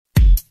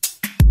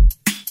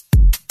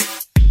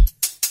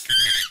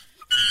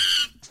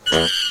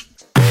Welcome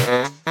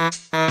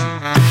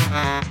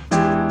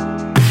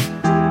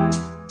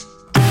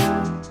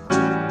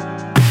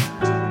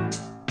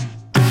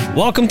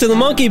to the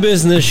Monkey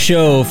Business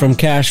Show. From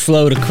cash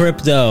flow to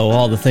crypto,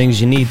 all the things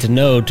you need to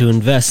know to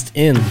invest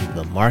in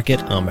the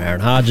market. I'm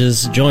Aaron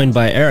Hodges, joined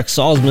by Eric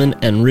Salzman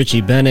and Richie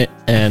Bennett.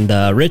 And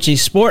Richie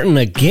sporting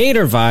a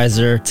Gator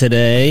visor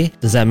today.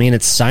 Does that mean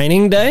it's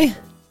signing day?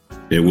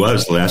 It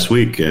was last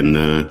week,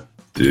 and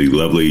the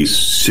lovely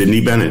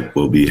Sydney Bennett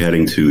will be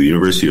heading to the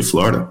University of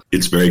Florida.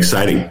 It's very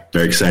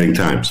exciting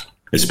times,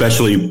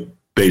 especially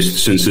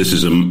since this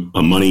is a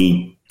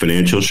money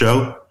financial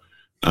show.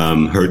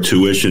 Her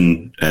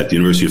tuition at the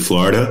University of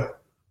Florida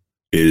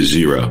is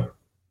 $0.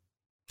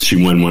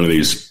 She won one of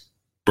these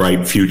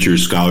Bright Future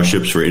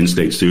scholarships for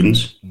in-state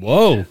students.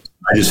 Whoa.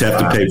 I just have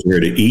to pay for her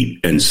to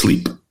eat and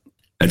sleep.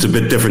 That's a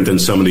bit different than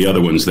some of the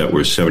other ones that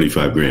were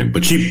 $75,000,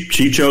 but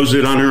she chose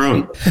it on her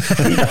own.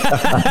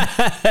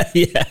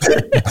 Yeah.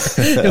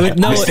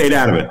 I stayed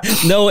out of it.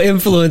 No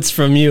influence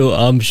from you,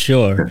 I'm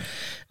sure.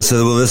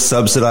 So will this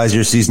subsidize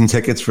your season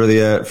tickets for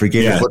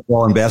Gator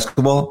football and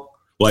basketball?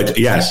 Well,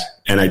 yes.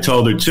 And I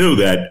told her, too,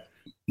 that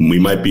we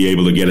might be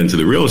able to get into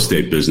the real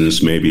estate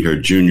business maybe her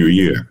junior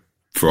year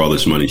for all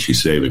this money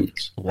she's saving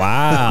us.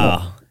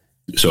 Wow.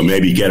 So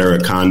maybe get her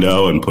a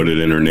condo and put it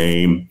in her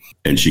name,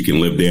 and she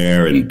can live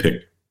there and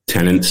pick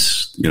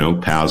tenants,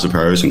 pals of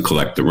hers, and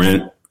collect the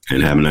rent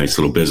and have a nice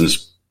little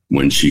business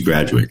when she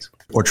graduates.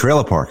 Or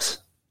trailer parks.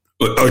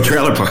 Or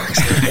trailer parks.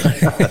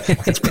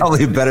 It's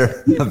probably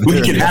better.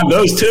 We can have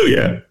those too,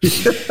 yeah.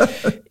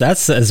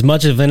 That's as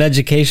much of an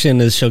education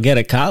as she'll get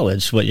at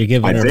college, what you're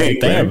giving her right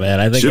there,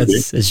 man. I think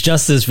it's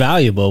just as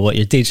valuable what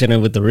you're teaching her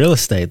with the real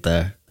estate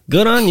there.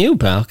 Good on you,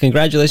 pal.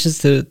 Congratulations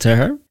to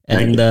her.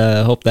 And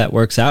hope that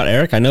works out.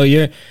 Eric, I know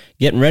you're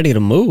getting ready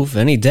to move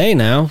any day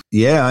now.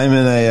 Yeah,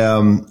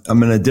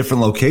 I'm in a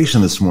different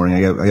location this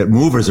morning. I got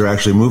movers are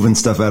actually moving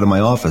stuff out of my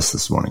office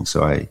this morning.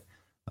 So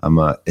I'm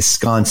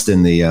ensconced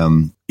in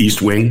the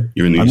East Wing.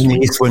 You're in the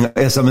East Wing.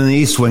 Yes, I'm in the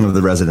East Wing of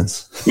the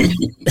residence.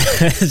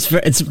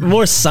 It's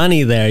more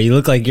sunny there. You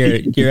look like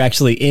you're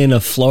actually in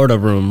a Florida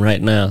room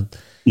right now.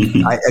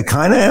 I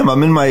kind of am.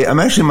 I'm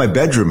actually in my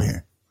bedroom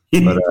here.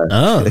 But,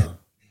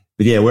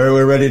 but yeah,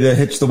 we're ready to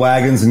hitch the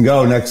wagons and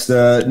go next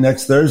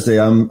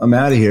Thursday. I'm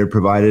out of here.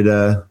 Provided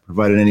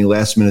any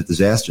last minute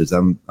disasters,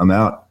 I'm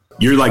out.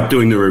 You're like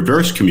doing the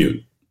reverse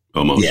commute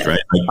almost, right?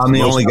 Like I'm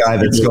the only guy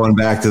that's going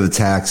back to the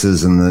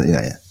taxes and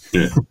yeah.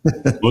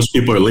 Most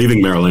people are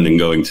leaving Maryland and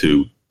going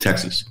to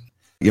Texas.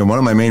 One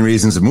of my main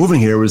reasons of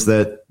moving here was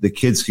that the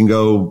kids can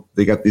go.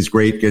 They got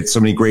get so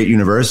many great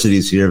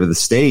universities here for the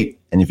state,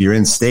 and if you're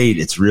in state,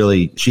 it's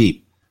really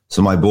cheap.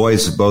 So my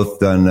boys have both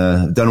done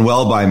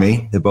well by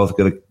me. They're both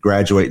going to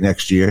graduate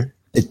next year.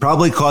 It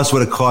probably cost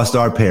what it cost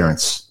our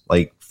parents,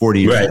 like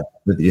 40 years ago.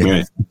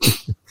 Right.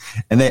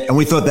 And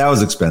we thought that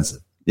was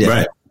expensive. Yeah.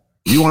 Right.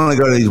 If you want to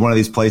go to one of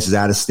these places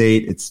out of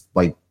state, it's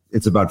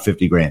about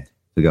 $50,000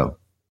 to go.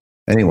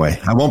 Anyway,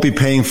 I won't be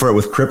paying for it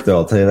with crypto.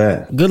 I'll tell you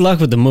that. Good luck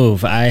with the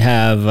move. I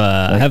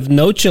have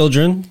no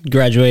children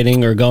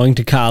graduating or going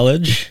to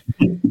college,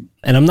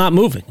 and I'm not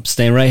moving. I'm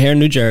staying right here in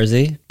New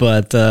Jersey.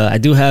 But I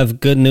do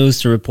have good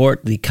news to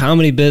report. The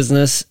comedy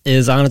business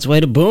is on its way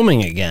to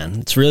booming again.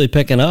 It's really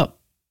picking up.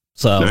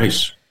 So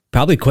nice.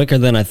 Probably quicker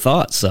than I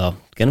thought. So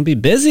going to be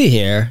busy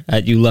here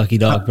at You Lucky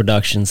Dog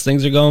Productions.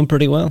 Things are going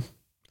pretty well.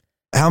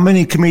 How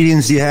many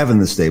comedians do you have in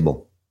the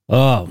stable?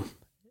 Oh,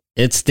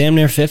 it's damn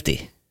near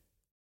 50.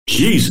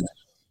 Jesus.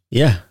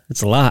 Yeah,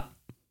 it's a lot.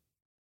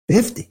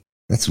 50.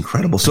 That's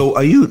incredible. So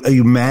are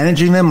you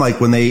managing them? Like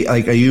when they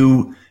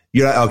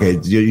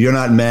you're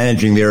not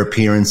managing their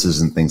appearances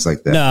and things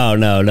like that.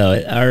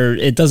 No.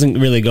 It doesn't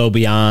really go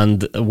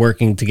beyond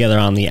working together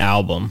on the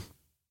album.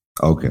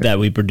 Okay. That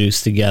we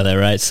produce together,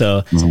 right?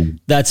 So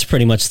that's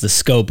pretty much the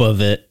scope of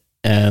it.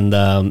 And,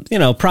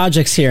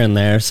 projects here and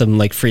there, some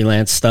like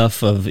freelance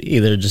stuff of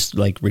either just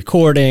like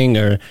recording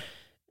or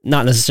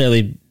not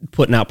necessarily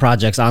putting out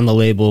projects on the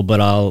label,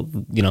 but I'll,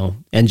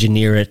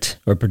 engineer it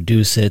or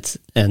produce it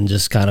and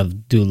just kind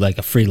of do like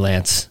a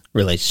freelance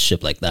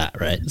relationship like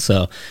that. Right.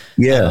 So,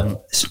 yeah.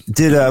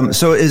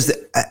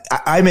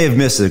 I may have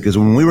missed it because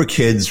when we were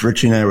kids,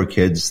 Richie and I were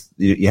kids,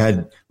 you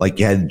had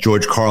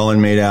George Carlin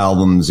made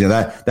albums,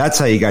 that's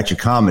how you got your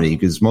comedy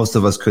because most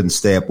of us couldn't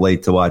stay up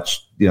late to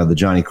watch, the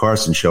Johnny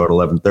Carson show at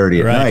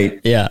 11:30 at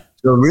night. Yeah.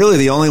 So really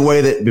the only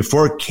way that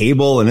before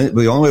cable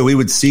the only way we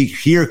would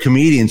hear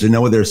comedians and know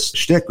what their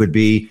shtick would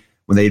be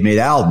when they'd made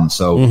albums.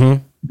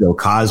 So Bill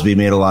Cosby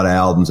made a lot of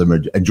albums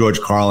and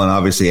George Carlin,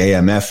 obviously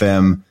AM,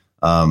 FM.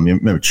 You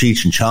remember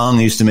Cheech and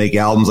Chong used to make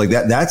albums like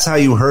that. That's how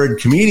you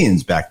heard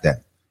comedians back then.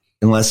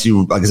 Unless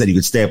you, like I said, you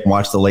could stay up and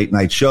watch the late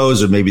night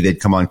shows or maybe they'd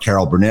come on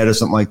Carol Burnett or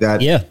something like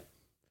that. Yeah.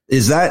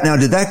 Did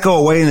that go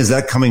away and is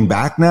that coming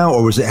back now?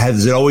 Or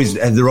have there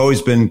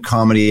always been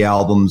comedy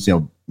albums,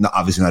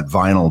 obviously not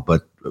vinyl,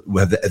 but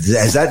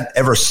has that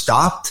ever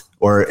stopped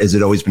or has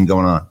it always been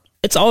going on?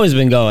 It's always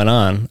been going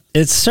on.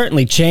 It's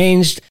certainly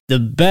changed. The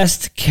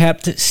best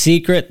kept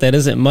secret that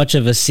isn't much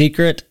of a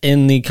secret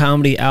in the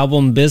comedy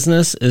album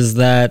business is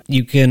that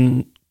you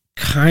can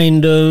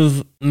kind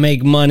of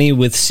make money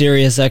with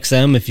Sirius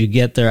XM if you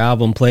get their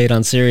album played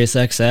on Sirius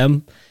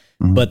XM,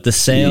 but the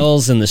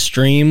sales and the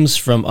streams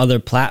from other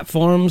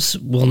platforms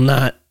will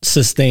not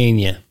sustain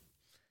you.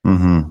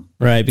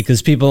 Right,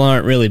 because people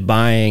aren't really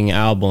buying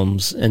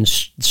albums and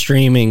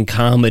streaming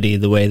comedy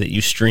the way that you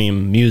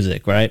stream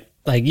music, right?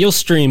 Like you'll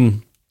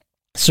stream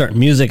certain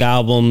music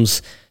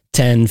albums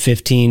 10,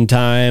 15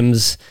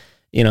 times,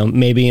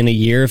 maybe in a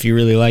year if you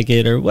really like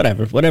it or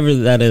whatever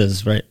that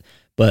is, right?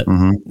 But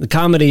the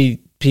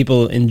comedy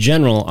people in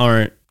general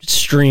aren't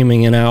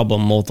streaming an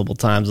album multiple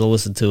times. They'll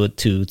listen to it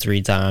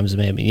 2-3 times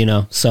maybe,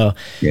 So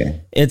yeah,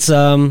 it's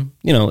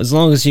as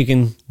long as you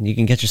can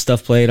get your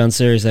stuff played on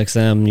Sirius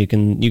XM, you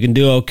can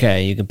do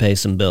okay. You can pay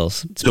some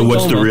bills. So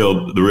what's the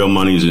real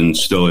money's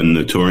still in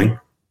the touring?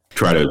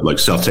 Try to like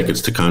sell tickets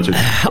to concerts?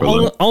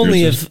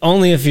 Only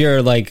if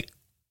you're like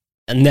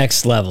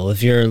next level.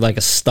 If you're like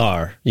a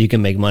star, you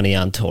can make money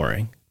on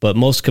touring. But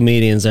most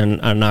comedians are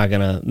not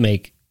gonna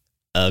make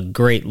a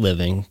great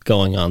living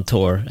going on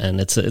tour,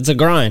 and it's a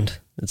grind.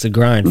 It's a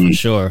grind for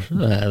sure.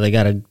 They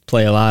got to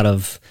play a lot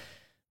of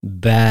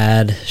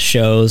bad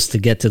shows to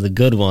get to the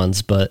good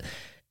ones, but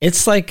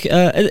it's like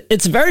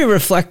it's very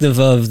reflective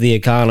of the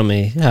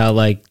economy. How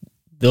like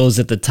those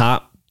at the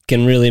top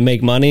can really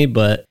make money,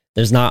 but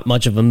there's not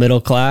much of a middle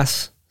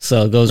class,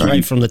 so it goes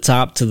right from the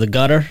top to the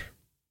gutter.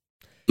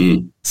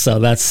 So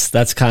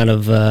that's kind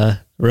of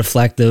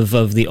reflective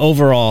of the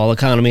overall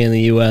economy in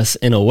the U.S.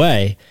 in a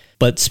way.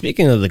 But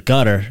speaking of the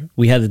gutter,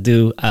 we had to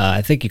do,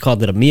 I think you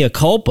called it a mea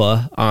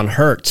culpa on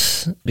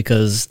Hertz,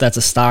 because that's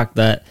a stock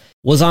that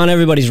was on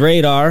everybody's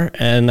radar,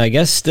 and I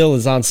guess still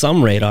is on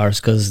some radars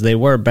because they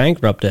were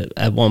bankrupt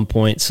at one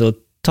point. So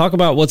talk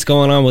about what's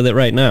going on with it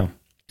right now.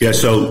 Yeah,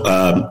 so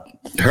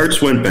Hertz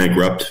went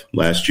bankrupt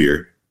last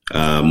year.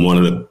 One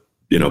of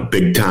the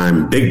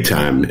big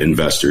time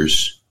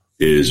investors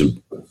is a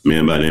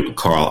man by the name of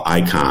Carl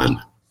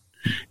Icahn,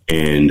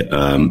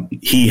 and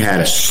he had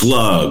a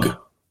slug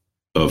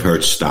of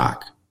Hertz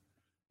stock,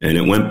 and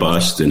it went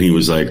bust, and he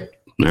was like,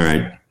 all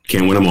right,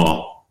 can't win them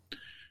all.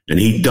 And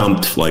he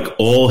dumped like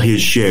all his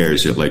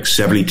shares at like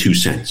 72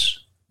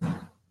 cents.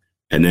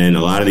 And then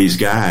a lot of these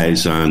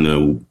guys on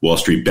the Wall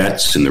Street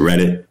Bets and the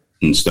Reddit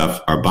and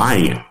stuff are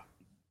buying it.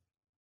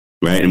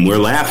 Right. And we're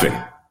laughing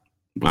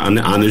on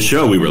the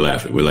show. We were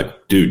laughing. We're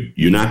like, dude,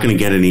 you're not going to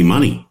get any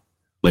money.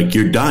 Like,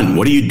 you're done.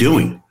 What are you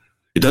doing?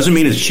 It doesn't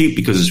mean it's cheap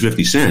because it's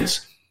 50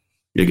 cents.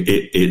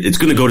 It's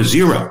going to go to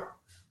zero,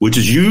 which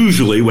is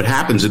usually what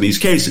happens in these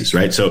cases,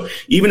 right? So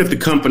even if the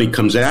company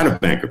comes out of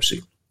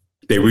bankruptcy,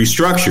 they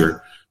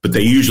restructure, but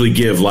they usually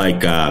give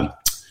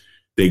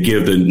they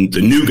give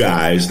the new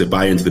guys that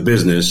buy into the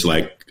business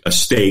like a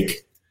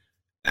stake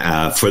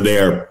for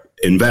their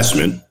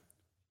investment.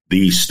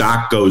 The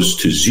stock goes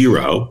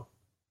to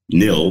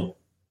nil.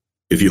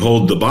 If you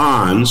hold the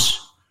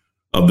bonds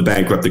of the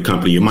bankrupted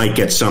company, you might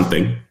get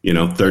something,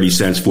 30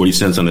 cents, 40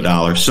 cents on the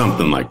dollar,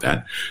 something like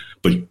that.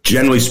 But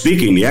generally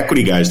speaking, the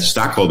equity guys, the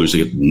stockholders, they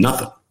get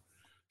nothing.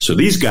 So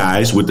these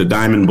guys with the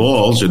diamond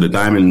balls or the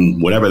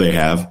diamond whatever they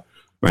have,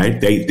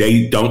 right?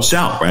 They don't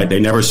sell, right? They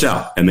never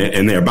sell, and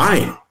they're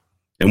buying,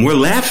 and we're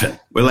laughing.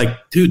 We're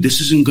like, dude, this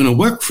isn't going to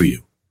work for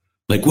you.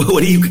 Like,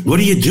 what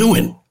are you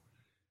doing?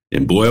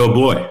 And boy, oh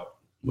boy,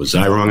 was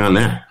I wrong on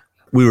that.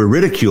 We were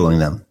ridiculing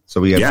them.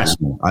 So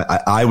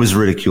I was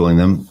ridiculing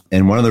them,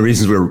 and one of the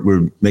reasons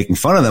we're making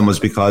fun of them was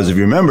because if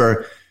you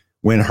remember,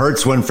 when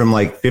Hertz went from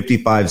like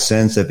 55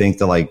 cents, I think,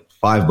 to like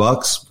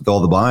 $5 with all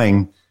the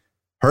buying,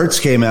 Hertz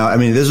came out. I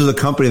mean, this was a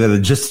company that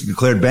had just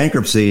declared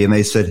bankruptcy, and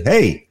they said,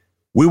 hey,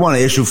 we want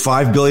to issue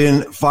 $5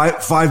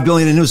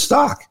 billion in new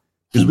stock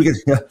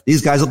because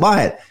these guys will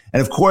buy it.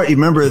 And of course, you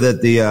remember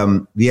that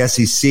the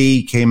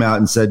SEC came out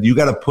and said, you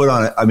got to put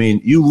on it. I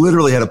mean, you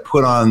literally had to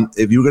put on,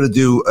 if you were going to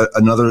do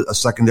a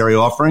secondary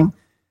offering,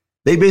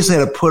 they basically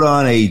had to put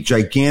on a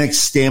gigantic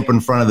stamp in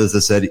front of this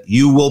that said,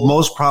 you will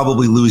most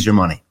probably lose your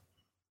money.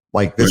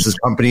 Like this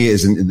company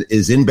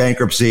is in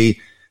bankruptcy.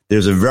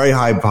 There's a very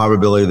high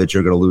probability that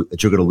you're going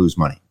to lose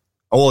money,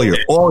 all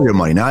your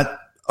money, not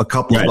a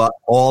couple of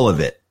all of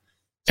it.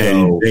 So,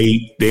 and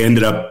they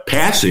ended up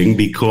passing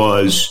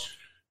because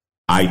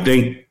I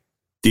think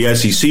the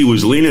SEC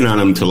was leaning on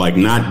them to like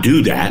not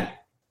do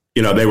that.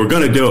 They were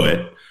going to do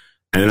it,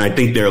 and I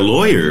think their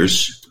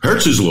lawyers,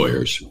 Hertz's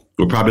lawyers,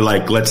 were probably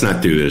like, let's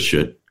not do this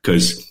shit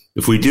because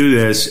if we do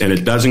this and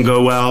it doesn't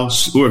go well,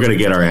 we're going to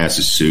get our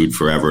asses sued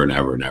forever and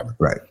ever and ever.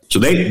 Right. So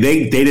they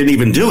didn't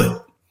even do it.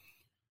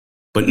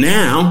 But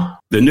now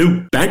the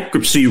new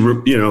bankruptcy,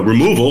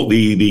 removal,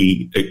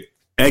 the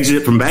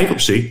exit from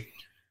bankruptcy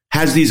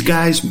has these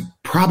guys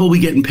probably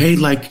getting paid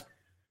like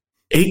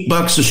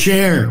 $8 a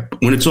share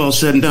when it's all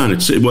said and done.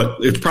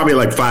 It's probably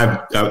like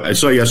I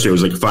saw yesterday it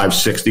was like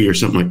 $5.60 or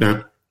something like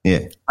that.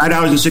 Yeah.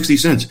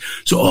 $5.60.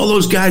 So all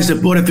those guys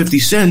that bought at 50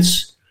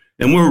 cents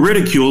and we're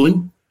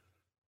ridiculing,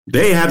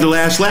 they have the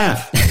last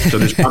laugh. So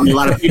there's probably a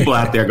lot of people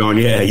out there going,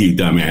 yeah, you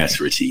dumbass,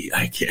 Richie.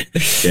 I can't.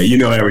 Yeah, you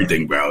know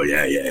everything, bro.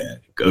 Yeah.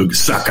 Go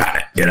suck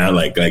on it.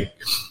 Like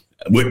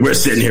we're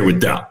sitting here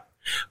with dumb.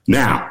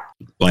 Now,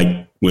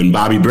 Like when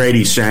Bobby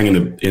Brady sang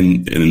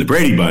in the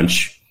Brady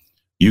Bunch,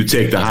 you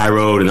take the high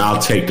road and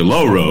I'll take the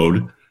low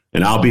road,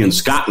 and I'll be in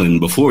Scotland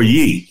before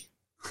ye,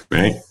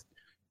 right?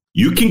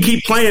 You can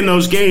keep playing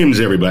those games,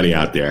 everybody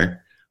out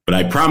there, but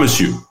I promise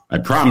you,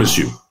 and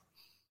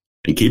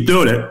keep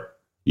doing it,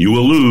 you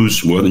will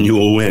lose more than you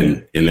will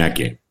win in that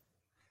game.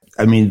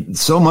 I mean,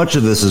 so much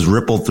of this has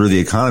rippled through the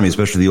economy,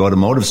 especially the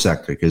automotive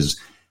sector, because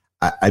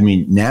I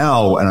mean,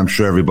 now, and I'm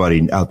sure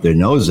everybody out there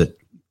knows it,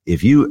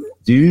 if you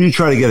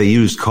try to get a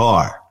used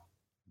car,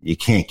 you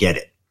can't get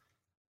it.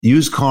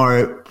 Used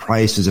car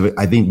prices,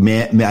 I think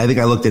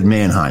I looked at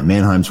Manheim.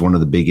 Manheim's one of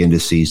the big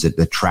indices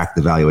that track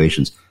the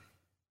valuations.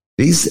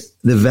 The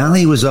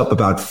value was up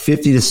about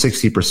 50 to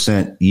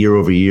 60% year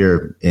over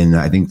year. And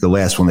I think the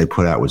last one they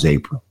put out was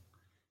April.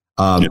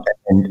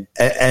 And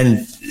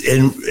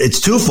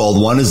it's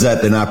twofold. One is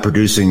that they're not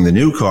producing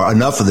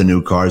enough of the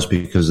new cars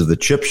because of the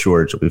chip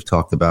shortage that we've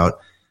talked about,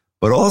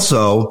 but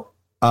also,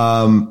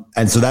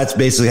 and so that's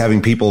basically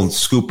having people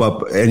scoop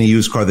up any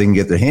used car they can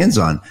get their hands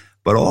on.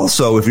 But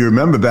also, if you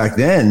remember back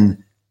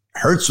then,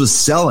 Hertz was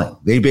selling.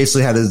 They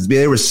basically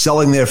they were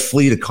selling their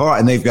fleet of cars,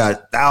 and they've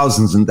got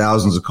thousands and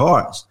thousands of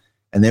cars,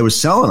 and they were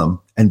selling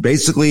them. And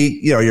basically,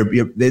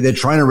 they're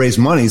trying to raise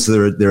money,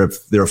 so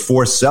they're a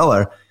forced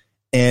seller.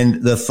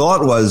 And the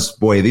thought was,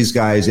 boy, these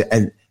guys,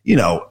 and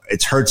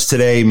it's Hertz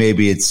today,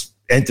 maybe it's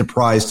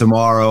Enterprise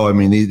tomorrow. I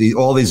mean,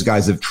 all these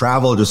guys have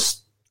traveled.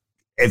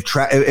 If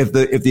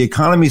the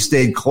economy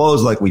stayed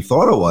closed like we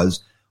thought it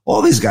was,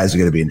 all these guys are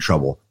going to be in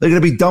trouble. They're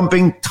going to be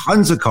dumping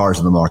tons of cars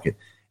in the market.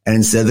 And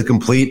instead, the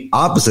complete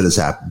opposite has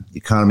happened. The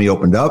economy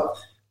opened up.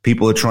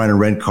 People are trying to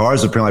rent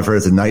cars. Apparently, I've heard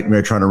it's a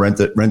nightmare trying to rent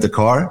a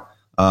car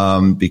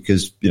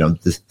because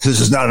this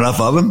is not enough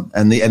of them,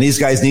 and these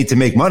guys need to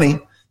make money.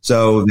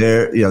 So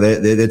they're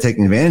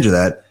taking advantage of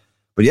that.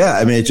 But yeah,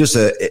 I mean, it's just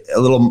a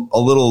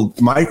little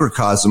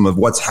microcosm of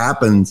what's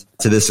happened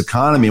to this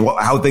economy,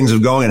 how things are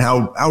going, and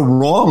how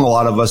wrong a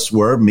lot of us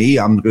were. Me,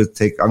 I'm going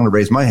to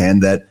raise my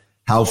hand that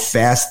how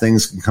fast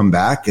things can come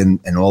back, and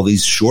all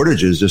these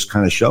shortages just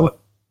kind of show it.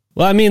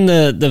 Well, I mean,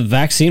 the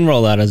vaccine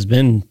rollout has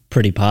been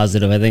pretty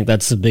positive. I think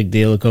that's a big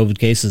deal. The COVID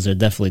cases are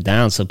definitely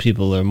down, so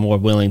people are more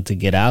willing to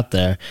get out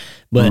there.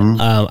 But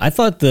I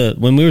thought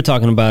when we were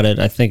talking about it,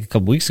 I think a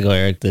couple weeks ago,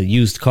 Eric, the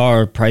used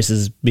car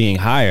prices being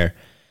higher,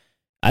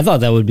 I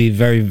thought that would be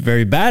very,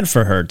 very bad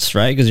for Hertz,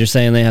 right? Because you're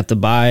saying they have to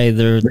buy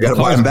they got to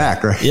buy them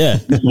back, right? Yeah.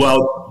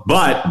 Well,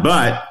 but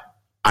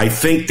I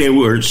think they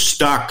were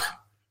stuck.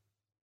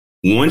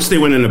 Once they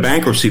went into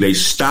bankruptcy, they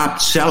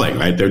stopped selling,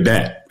 right? They're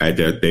dead, right?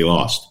 They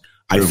lost.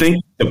 I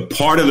think the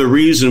part of the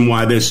reason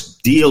why this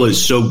deal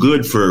is so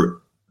good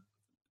for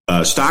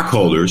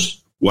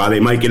stockholders, why they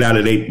might get out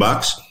at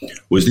 $8,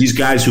 was these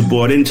guys who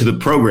bought into the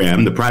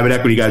program, the private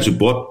equity guys who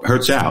bought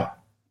Hertz out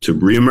to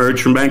reemerge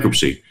from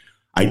bankruptcy.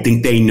 I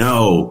think they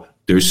know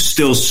they're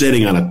still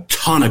sitting on a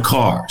ton of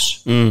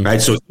cars,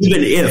 right? So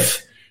even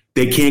if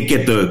they can't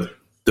get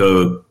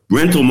the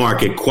rental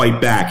market quite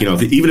back,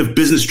 even if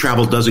business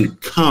travel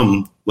doesn't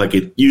come like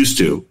it used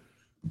to,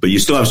 but you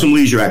still have some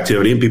leisure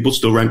activity and people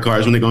still rent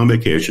cars when they go on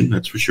vacation.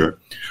 That's for sure.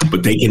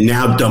 But they can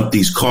now dump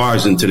these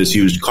cars into this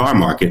used car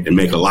market and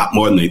make a lot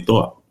more than they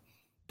thought.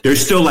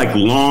 There's still like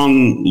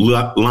long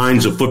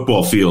lines of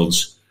football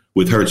fields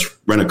with Hertz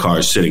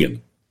rent-a-cars sitting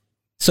in.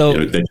 So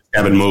they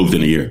haven't moved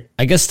in a year.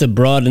 I guess to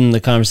broaden the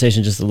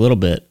conversation just a little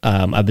bit,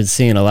 I've been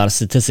seeing a lot of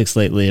statistics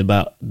lately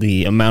about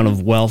the amount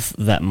of wealth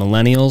that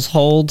millennials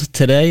hold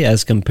today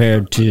as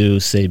compared to,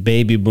 say,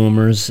 baby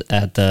boomers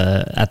at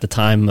the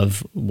time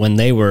of when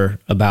they were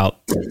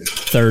about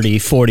 30,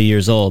 40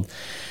 years old.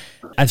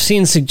 I've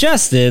seen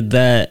suggested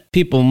that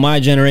people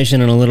my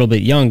generation and a little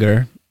bit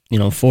younger,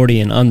 40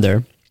 and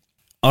under,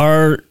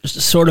 are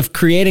sort of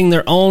creating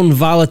their own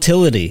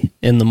volatility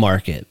in the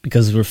market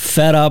because we're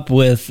fed up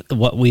with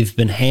what we've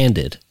been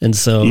handed. And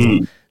so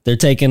they're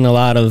taking a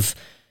lot of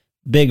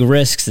big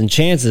risks and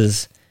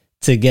chances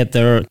to get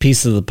their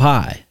piece of the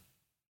pie.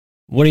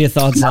 What are your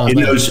thoughts on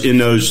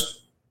that?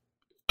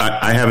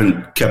 I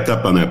haven't kept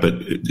up on that, but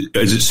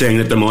is it saying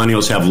that the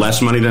millennials have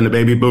less money than the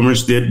baby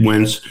boomers did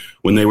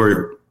when they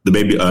were the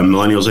baby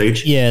millennials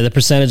age? Yeah, the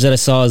percentage that I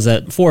saw is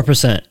that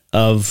 4%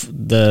 of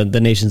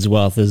the nation's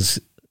wealth is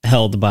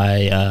held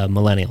by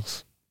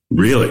millennials.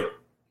 Really?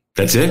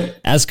 That's it?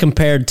 As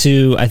compared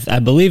to, I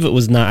believe it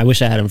was not, I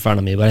wish I had it in front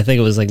of me, but I think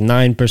it was like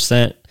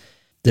 9%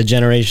 the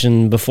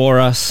generation before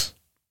us,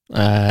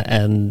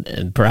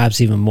 and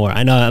perhaps even more.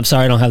 I know, I'm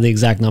sorry I don't have the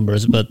exact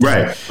numbers, but...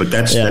 Right, but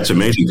that's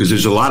amazing because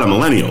there's a lot of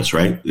millennials,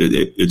 right?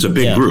 It's a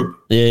big group.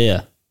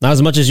 Yeah. Not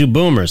as much as you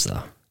boomers,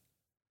 though.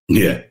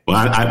 Yeah.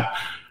 Well,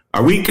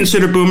 are we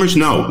considered boomers?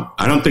 No,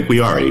 I don't think we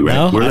are, right?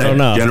 No? We're I don't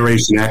know.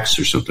 Generation X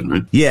or something,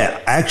 right?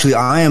 Yeah, actually,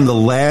 I am the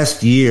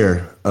last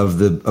year of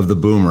the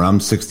boomer. I'm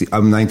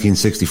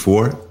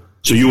 1964.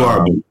 So you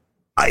are a boomer.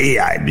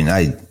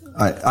 I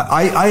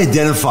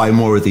identify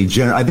more with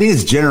I think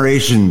it's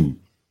Generation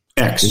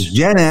X. It's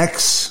Gen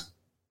X.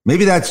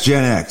 Maybe that's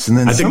Gen X, and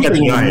then I think that's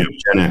what I am,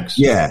 Gen X.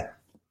 Yeah,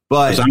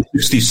 but I'm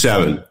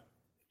 67.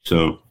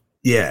 So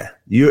Yeah,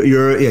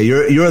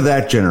 you're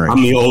that generation.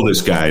 I'm the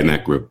oldest guy in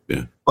that group.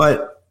 Yeah,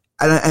 but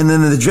and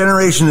then the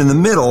generation in the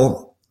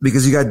middle,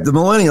 because you got the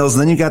millennials,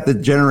 and then you got the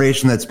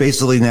generation that's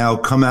basically now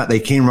come out. They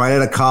came right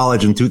out of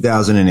college in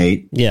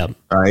 2008. Yeah,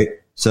 right.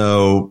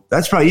 So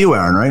that's probably you,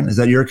 Aaron. Right? Is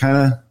that your kind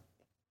of?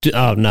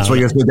 Oh no, that's why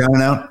you're so down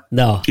and out.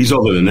 No, he's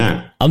older than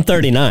that. I'm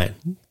 39.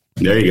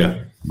 There you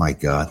go. My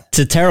God, it's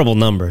a terrible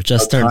number.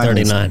 Just turned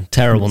 39.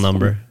 Terrible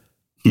number.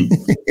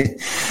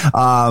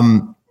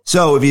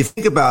 So if you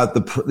think about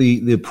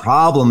the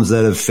problems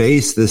that have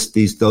faced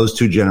those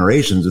two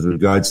generations with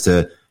regards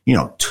to,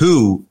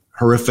 two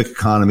horrific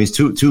economies,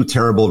 two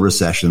terrible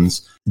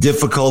recessions,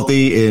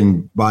 difficulty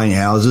in buying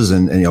houses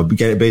and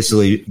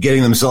basically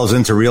getting themselves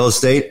into real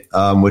estate,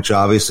 which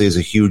obviously is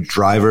a huge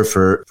driver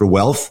for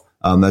wealth.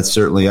 That's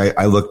certainly,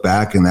 I look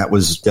back and that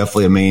was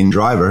definitely a main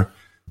driver,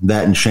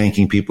 that and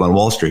shanking people on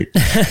Wall Street.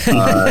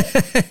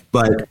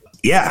 But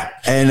yeah.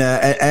 And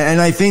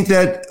I think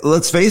that,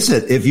 let's face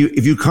it, if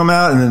you come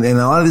out and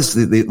a lot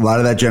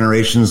of that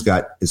generation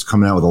is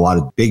coming out with a lot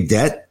of big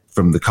debt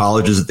from the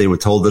colleges that they were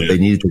told that they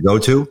needed to go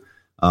to.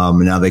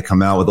 And now they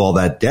come out with all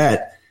that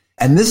debt.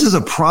 And this is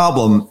a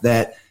problem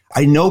that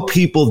I know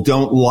people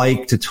don't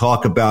like to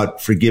talk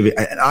about forgiving.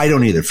 I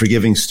don't either,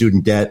 forgiving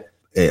student debt.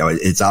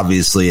 It's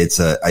obviously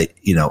I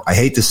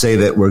hate to say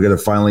that we're going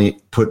to finally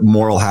put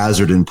moral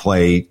hazard in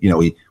play.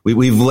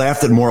 We've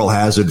laughed at moral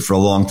hazard for a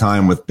long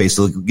time with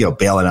basically,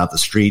 bailing out the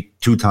street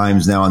 2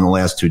 times now in the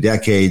last 2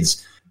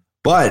 decades.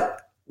 But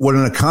what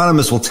an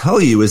economist will tell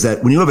you is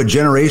that when you have a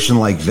generation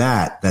like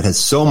that has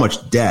so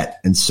much debt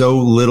and so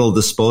little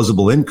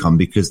disposable income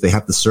because they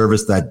have to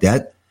service that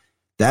debt,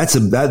 that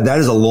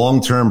is a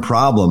long-term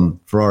problem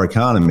for our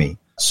economy.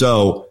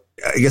 So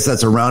I guess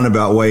that's a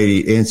roundabout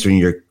way to answering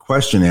your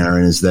question,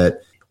 Aaron, is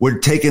that we're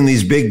taking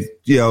these big,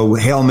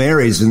 Hail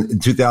Marys in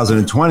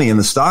 2020 in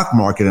the stock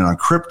market and on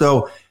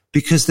crypto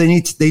because they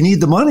need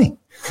the money.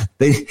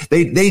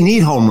 They need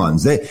home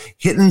runs.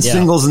 Hitting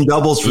singles and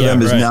doubles for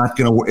them is not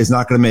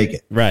gonna make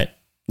it. Right.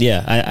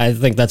 Yeah, I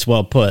think that's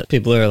well put.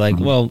 People are like,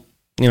 well,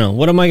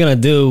 what am I gonna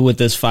do with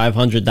this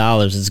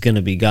 $500? It's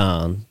gonna be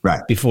gone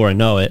before I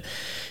know it.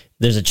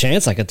 There's a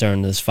chance I could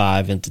turn this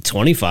 5 into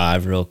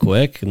 25 real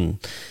quick, and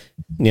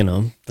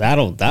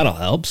that'll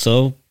help.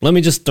 So let me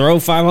just throw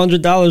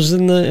 $500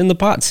 in the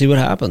pot, see what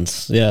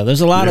happens. Yeah,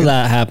 there's a lot of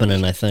that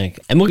happening, I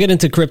think. And we'll get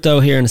into crypto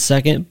here in a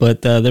second,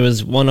 but there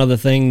was one other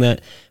thing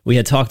that we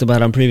had talked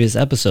about on previous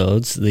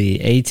episodes,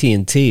 the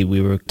AT&T. We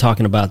were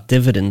talking about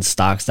dividend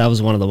stocks. That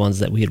was one of the ones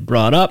that we had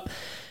brought up.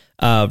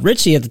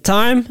 Richie at the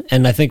time,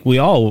 and I think we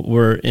all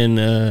were in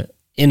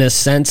a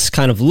sense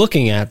kind of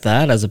looking at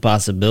that as a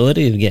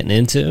possibility of getting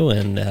into.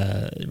 And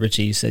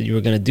Richie, you said you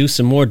were going to do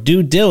some more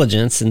due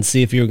diligence and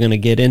see if you were going to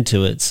get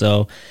into it.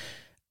 So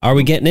are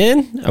we getting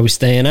in? Are we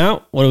staying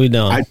out? What are we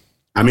doing?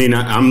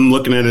 I'm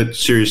looking at it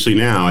seriously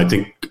now. I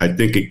think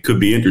it could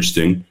be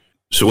interesting.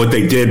 So what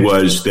they did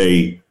was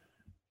they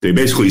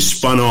basically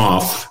spun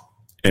off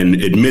and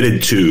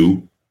admitted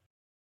to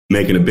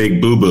making a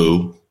big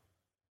boo-boo,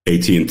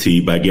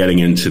 AT&T, by getting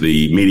into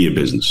the media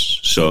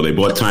business. So they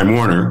bought Time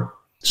Warner.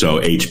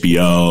 So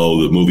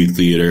HBO, the movie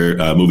theater,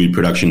 movie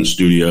production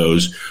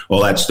studios,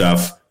 all that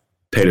stuff,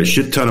 paid a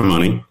shit ton of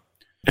money,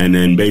 and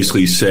then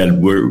basically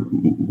said we're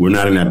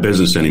not in that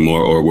business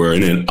anymore, or we're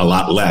in it a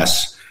lot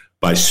less,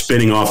 by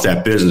spinning off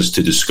that business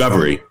to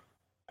Discovery,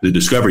 the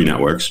Discovery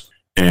networks,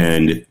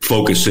 and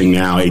focusing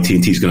now.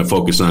 AT&T is going to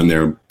focus on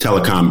their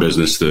telecom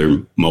business,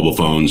 their mobile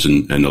phones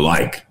and the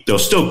like. They'll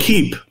still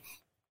keep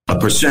a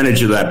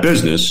percentage of that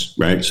business,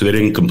 right? So they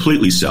didn't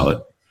completely sell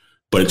it.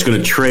 But it's going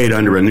to trade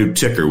under a new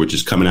ticker, which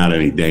is coming out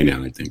any day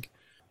now, I think,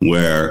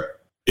 where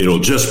it'll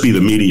just be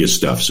the media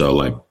stuff. So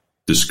like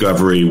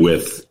Discovery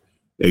with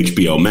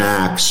HBO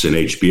Max and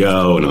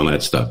HBO and all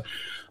that stuff.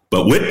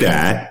 But with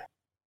that,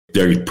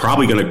 they're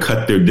probably going to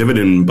cut their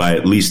dividend by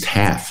at least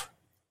half.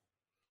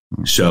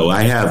 So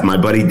I have my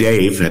buddy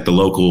Dave at the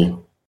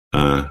local,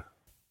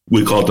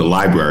 we call it the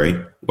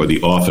library or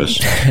the office,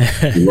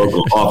 the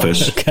local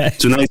office. Okay.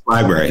 It's a nice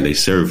library. They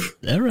serve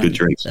good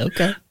drinks.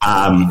 Okay.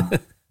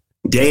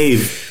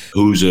 Dave,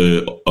 who's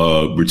a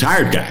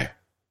retired guy,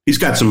 he's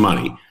got some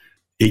money.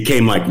 He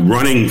came like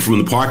running from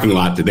the parking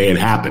lot the day it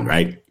happened,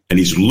 right? And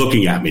he's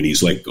looking at me and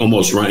he's like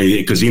almost running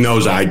because he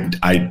knows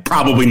I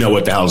probably know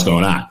what the hell's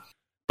going on.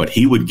 But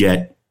he would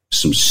get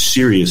some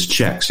serious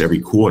checks every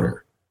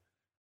quarter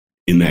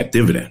in that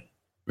dividend,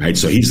 right?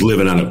 So he's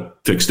living on a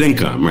fixed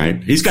income,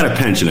 right? He's got a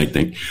pension, I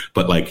think,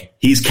 but like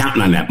he's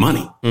counting on that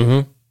money.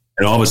 Mm-hmm.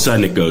 And all of a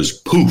sudden it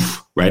goes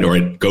poof, right? Or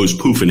it goes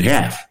poof in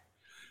half.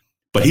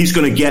 But he's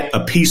going to get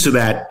a piece of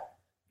that.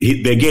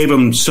 They gave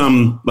him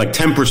some like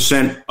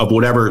 10% of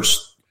whatever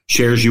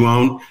shares you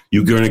own,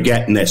 you're going to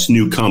get in this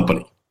new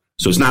company.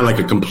 So it's not like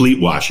a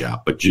complete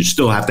washout, but you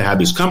still have to have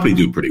this company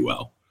do pretty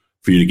well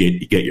for you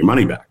to get your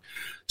money back.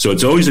 So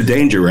it's always a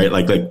danger, right?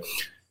 Like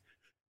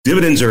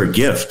dividends are a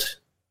gift.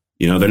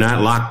 They're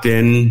not locked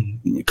in.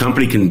 The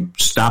company can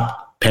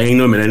stop paying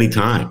them at any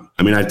time.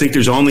 I mean, I think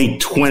there's only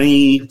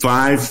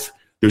 25.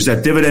 There's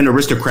that Dividend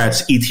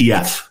Aristocrats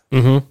ETF.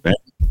 Mm-hmm. Right?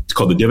 It's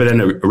called the Dividend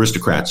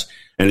Aristocrats.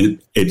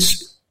 And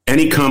it's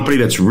any company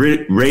that's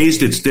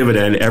raised its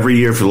dividend every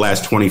year for the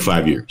last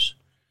 25 years.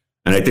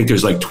 And I think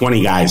there's like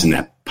 20 guys in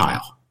that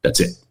pile. That's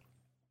it.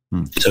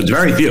 So it's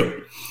very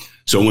few.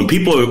 So when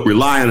people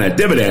rely on that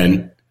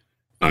dividend,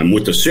 I'm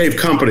with the safe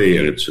company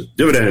and it's a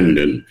dividend.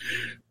 And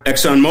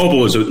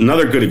ExxonMobil is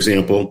another good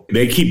example.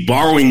 They keep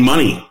borrowing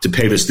money to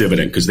pay this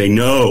dividend because they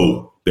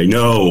know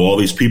all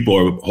these people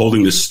are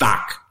holding the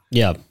stock.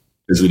 Yeah.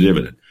 As the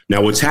dividend.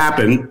 Now, what's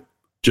happened,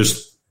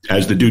 just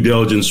as the due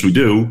diligence we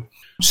do,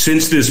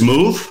 since this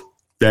move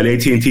that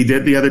AT&T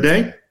did the other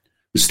day,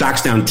 the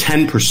stock's down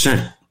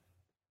 10%.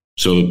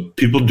 So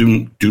people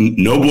do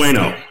no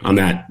bueno on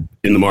that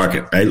in the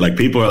market, right? Like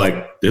people are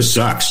like, this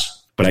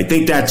sucks. But I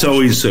think that's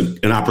always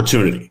an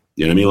opportunity.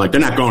 You know what I mean? Like they're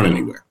not going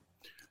anywhere.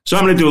 So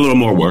I'm going to do a little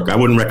more work. I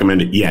wouldn't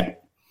recommend it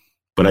yet,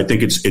 but I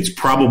think it's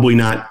probably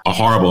not a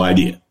horrible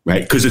idea,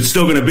 right? Because it's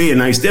still going to be a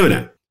nice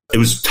dividend. It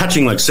was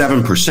touching like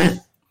 7%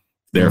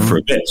 there for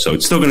a bit. So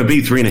it's still going to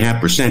be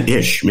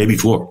 3.5%-ish, maybe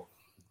 4%.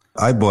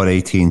 I bought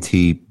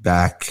AT&T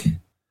back,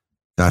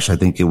 gosh, I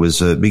think it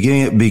was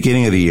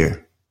beginning of the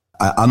year.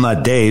 I'm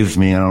not Dave. I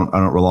mean, I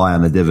don't rely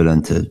on the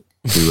dividend to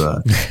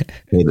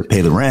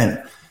pay the rent.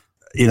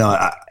 You know,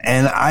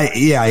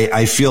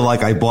 I feel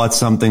like I bought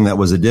something that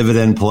was a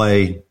dividend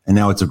play and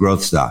now it's a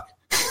growth stock.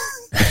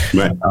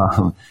 Right.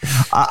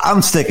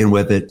 I'm sticking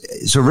with it.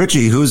 So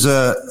Richie, who's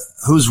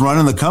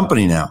running the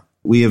company now?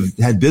 We have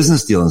had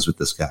business dealings with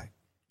this guy.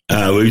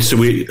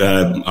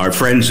 Our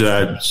friends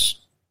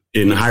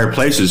in higher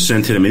places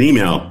sent him an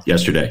email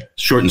yesterday,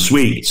 short and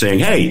sweet, saying,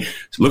 "Hey,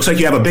 it looks like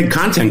you have a big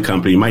content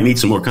company. You might need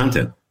some more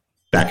content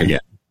back again."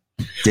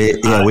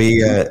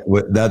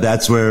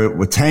 That's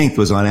where Tanked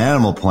was on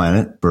Animal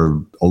Planet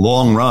for a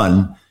long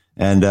run,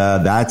 and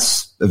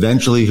that's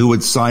eventually who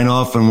would sign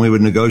off, and we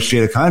would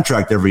negotiate a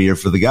contract every year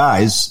for the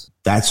guys.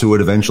 That's who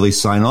would eventually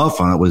sign off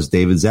on it was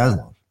David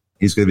Zaslav.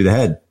 He's going to be the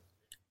head.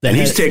 And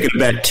he's taking a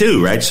bet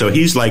too, right? So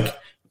he's like,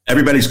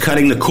 everybody's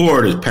cutting the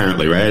cord,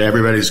 apparently, right?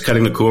 Everybody's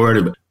cutting the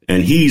cord.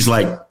 And he's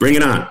like, bring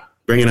it on.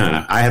 Bring it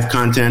on. I have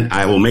content.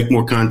 I will make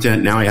more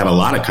content. Now I have a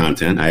lot of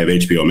content. I have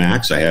HBO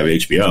Max. I have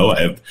HBO.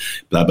 I have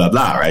blah, blah,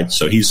 blah, right?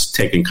 So he's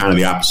taking kind of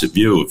the opposite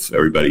view of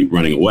everybody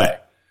running away.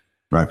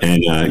 Right.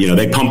 And,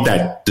 they pump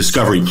that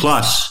Discovery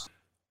Plus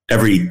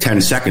every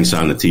 10 seconds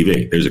on the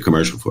TV. There's a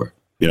commercial for it.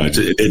 You know,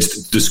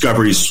 it's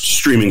Discovery's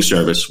streaming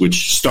service,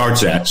 which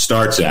starts at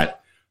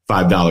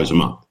 $5 a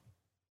month,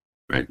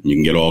 right? You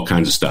can get all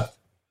kinds of stuff.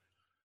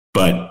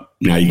 But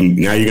now you're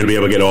going to be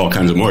able to get all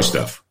kinds of more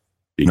stuff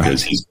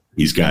because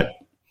he's got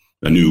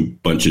a new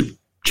bunch of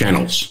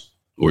channels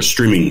or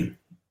streaming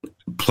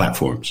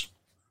platforms.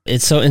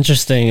 It's so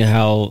interesting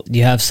how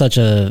you have such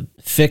a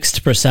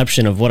fixed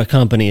perception of what a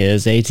company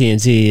is.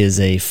 AT&T is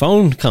a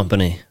phone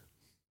company,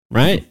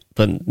 right?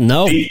 But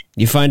no,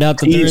 you find out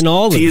that they're in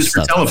all of this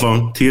stuff.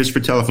 T is for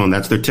telephone.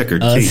 That's their ticker.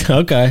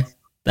 Okay,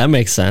 that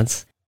makes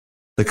sense.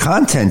 The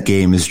content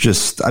game is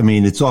just, I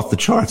mean, it's off the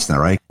charts now,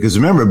 right? Because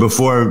remember,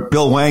 before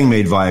Bill Wang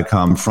made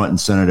Viacom front and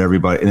center to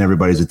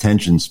everybody's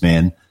attention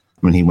span,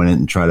 when he went in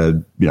and tried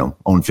to,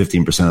 own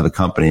 15% of the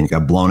company and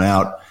got blown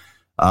out,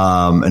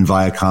 and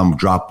Viacom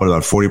dropped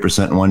about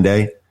 40% in one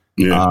day.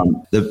 Yeah.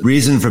 The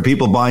reason for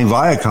people buying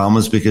Viacom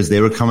was because they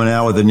were coming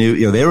out with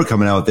they were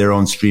coming out with their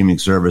own streaming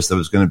service that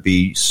was going to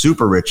be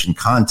super rich in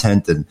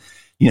content. And,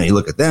 you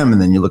look at them and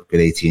then you look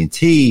at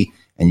AT&T.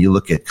 And you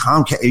look at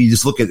Comcast, you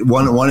just look at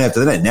one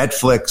after that.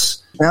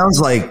 Netflix sounds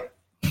like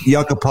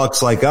yucca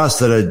pucks like us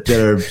that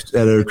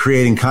are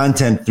creating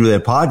content through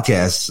their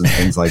podcasts and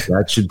things like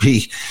that.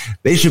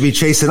 They should be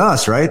chasing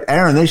us, right,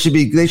 Aaron? They should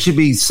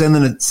be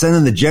sending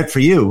the jet for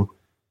you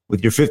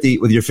with your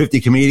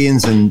 50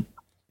 comedians. And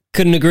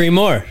couldn't agree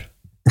more.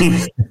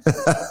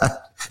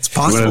 It's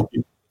possible.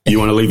 You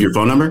want to leave your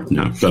phone number?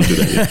 No, don't do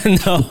that.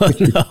 No,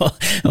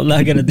 I'm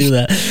not going to do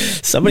that.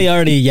 Somebody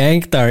already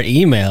yanked our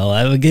email.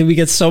 We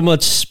get so much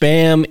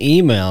spam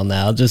email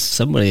now. Just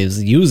somebody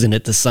is using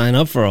it to sign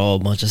up for a whole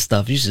bunch of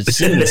stuff. You should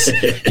see this.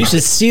 You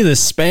should see the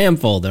spam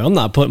folder. I'm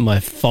not putting my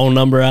phone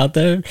number out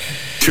there.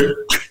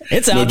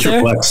 It's out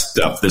there. No X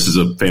stuff. This is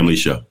a family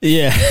show.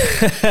 Yeah.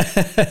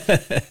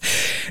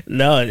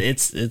 No,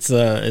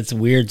 it's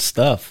weird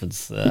stuff.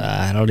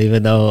 I don't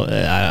even know.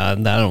 I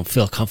don't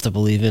feel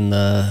comfortable even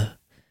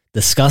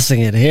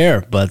discussing it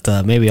here, but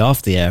maybe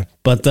off the air.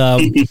 But so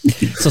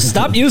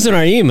stop using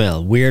our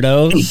email,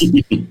 weirdos.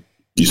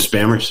 You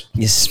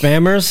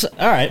spammers.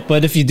 All right,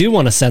 but if you do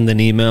want to send an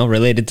email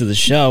related to the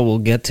show, we'll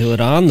get to it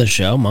on the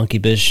show,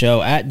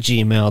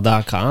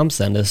 monkeybizshow@gmail.com.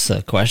 Send us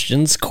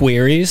questions,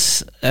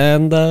 queries,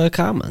 and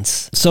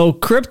comments. So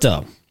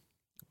crypto.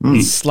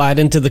 Let's slide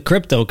into the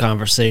crypto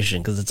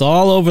conversation because it's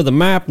all over the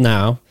map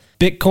now.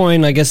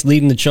 Bitcoin, I guess,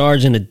 leading the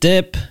charge in a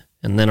dip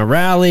and then a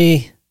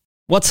rally.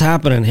 What's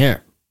happening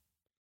here?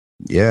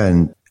 Yeah,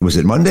 and was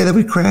it Monday that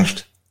we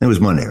crashed? It was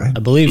Monday, right? I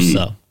believe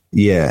so.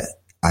 Yeah.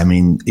 I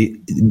mean,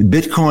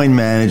 Bitcoin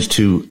managed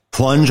to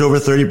plunge over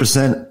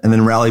 30% and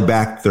then rally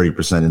back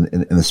 30%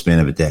 in the span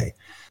of a day.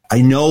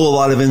 I know a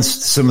lot of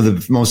some of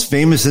the most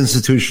famous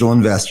institutional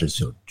investors,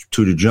 so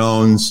Tudor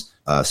Jones,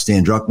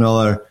 Stan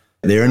Druckenmiller.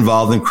 They're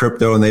involved in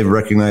crypto, and they've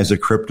recognized that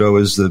crypto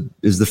is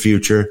the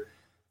future.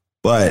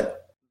 But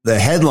the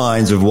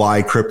headlines of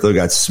why crypto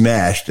got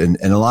smashed, and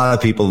a lot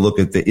of people look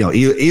at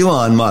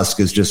Elon Musk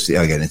is just,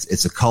 again,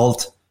 it's a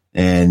cult.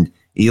 And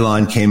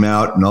Elon came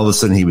out, and all of a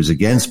sudden he was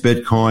against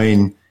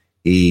Bitcoin.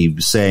 He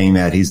was saying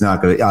that he's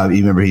not going to,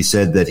 you remember he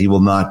said that he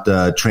will not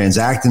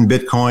transact in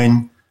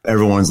Bitcoin.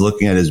 Everyone's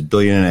looking at his $1.5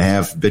 billion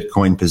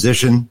Bitcoin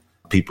position.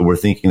 People were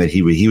thinking that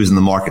he was in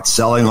the market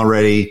selling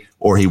already,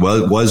 or he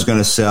was going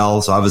to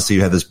sell. So obviously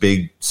you had this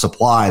big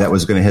supply that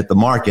was going to hit the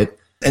market.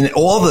 And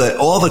all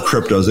the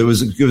cryptos, it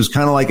was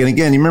kind of like, and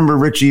again, you remember,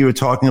 Richie, you were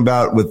talking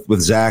about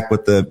with Zach,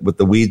 with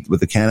the weed, with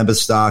the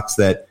cannabis stocks,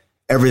 that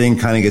everything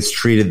kind of gets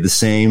treated the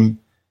same.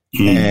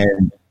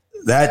 And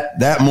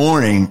that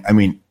morning, I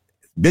mean,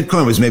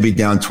 Bitcoin was maybe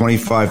down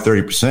 25,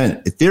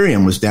 30%.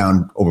 Ethereum was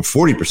down over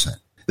 40%.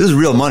 This is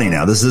real money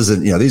now. This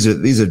isn't,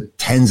 these are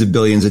tens of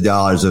billions of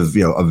dollars of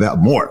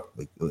more,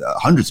 like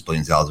hundreds of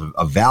billions of dollars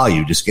of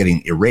value just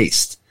getting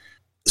erased.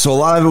 So a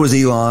lot of it was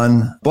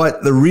Elon,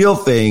 but the real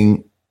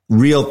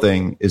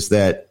thing is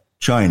that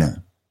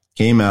China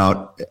came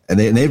out, and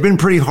they've been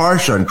pretty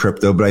harsh on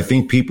crypto, but I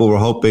think people were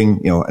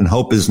hoping, and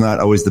hope is not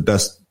always the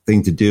best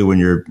thing to do when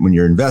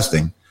you're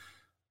investing.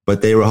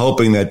 But they were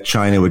hoping that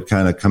China would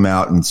kind of come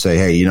out and say,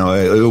 hey,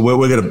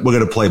 we're going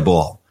to play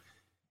ball.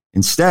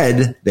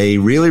 Instead, they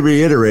really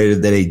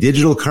reiterated that a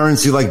digital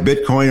currency like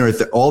Bitcoin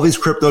or all these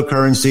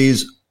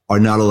cryptocurrencies are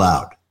not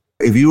allowed.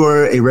 If you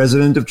are a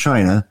resident of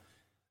China,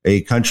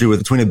 a country with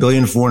between 1.4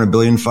 billion and 1.5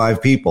 billion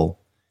people,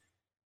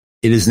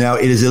 it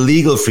is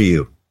illegal for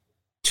you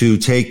to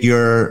take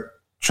your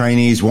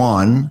Chinese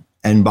yuan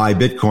and buy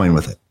Bitcoin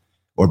with it,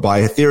 or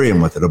buy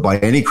Ethereum with it, or buy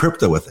any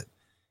crypto with it.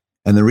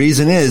 And the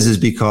reason is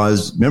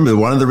because, remember,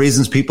 one of the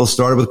reasons people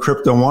started with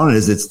crypto and wanted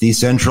is it's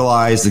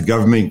decentralized. The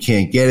government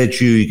can't get at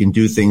you. You can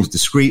do things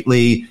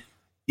discreetly.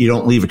 You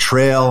don't leave a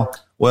trail.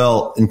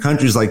 Well, in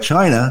countries like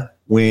China,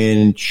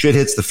 when shit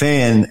hits the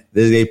fan,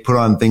 they put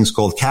on things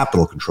called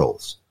capital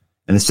controls.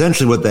 And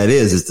essentially what that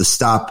is to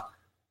stop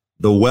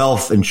the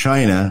wealth in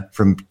China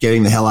from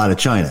getting the hell out of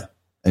China,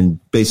 and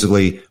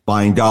basically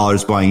buying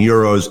dollars, buying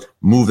euros,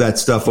 move that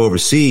stuff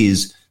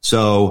overseas.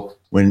 So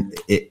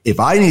if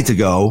I need to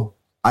go,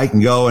 I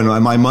can go, and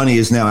my money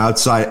is now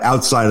outside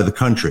of the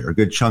country, or a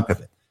good chunk of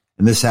it.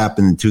 And this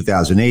happened in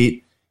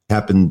 2008,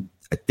 happened,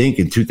 I think,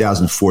 in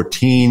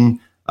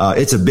 2014.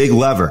 It's a big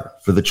lever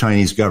for the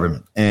Chinese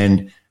government.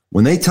 And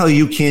when they tell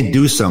you can't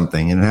do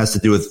something, and it has to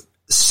do with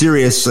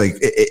serious,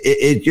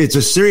 it's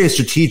a serious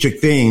strategic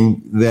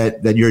thing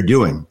that you're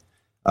doing,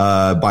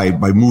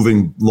 by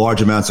moving large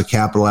amounts of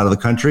capital out of the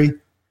country,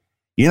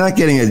 you're not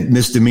getting a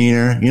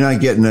misdemeanor. You're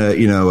not getting a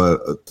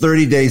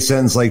 30-day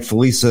sentence like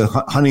Felisa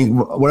Hunting,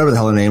 whatever the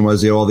hell her name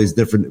was. All these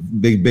different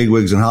big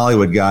wigs in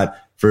Hollywood got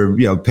for,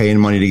 paying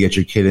money to get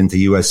your kid into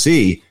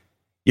USC.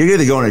 You're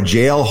either going to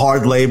jail,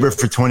 hard labor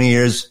for 20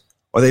 years,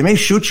 or they may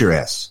shoot your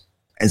ass.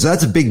 And so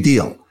that's a big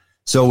deal.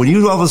 So when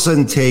you all of a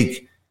sudden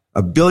take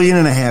 1.5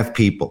 billion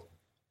people,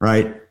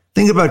 right?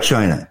 Think about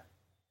China.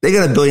 They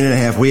got 1.5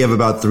 billion. We have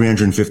about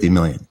 350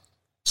 million.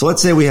 So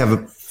let's say we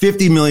have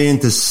 50 million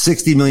to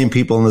 60 million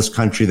people in this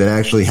country that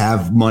actually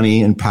have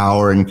money and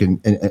power and can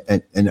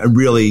and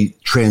really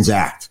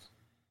transact.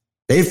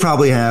 They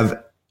probably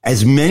have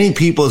as many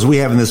people as we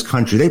have in this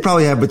country. They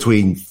probably have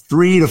between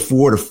 3 to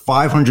 4 to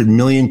 500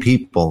 million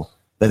people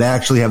that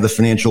actually have the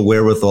financial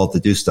wherewithal to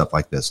do stuff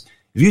like this.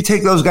 If you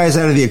take those guys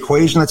out of the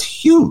equation, that's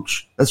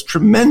huge. That's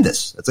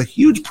tremendous. That's a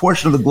huge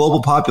portion of the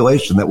global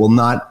population that will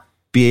not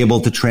be able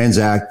to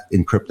transact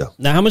in crypto.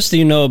 Now, how much do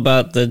you know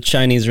about the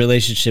Chinese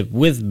relationship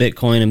with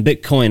Bitcoin and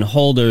Bitcoin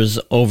holders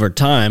over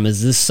time?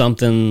 Is this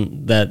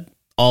something that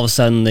all of a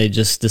sudden they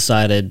just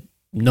decided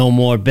no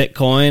more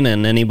Bitcoin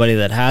and anybody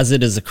that has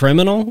it is a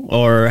criminal?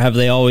 Or have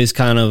they always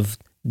kind of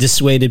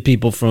dissuaded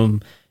people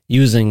from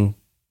using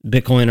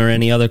Bitcoin or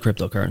any other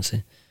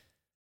cryptocurrency?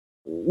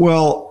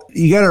 Well,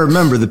 you got to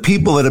remember, the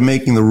people that are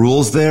making the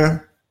rules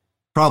there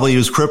probably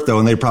use crypto,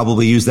 and they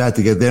probably use that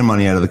to get their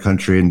money out of the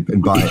country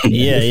and buy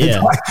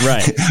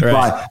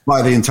it.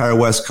 Buy the entire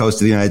west coast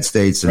of the United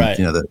States, and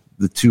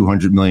the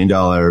 $200 million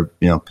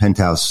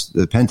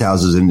the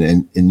penthouses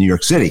in New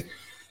York City.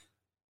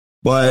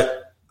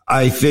 But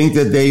I think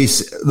that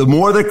the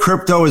more that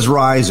crypto is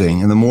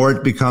rising, and the more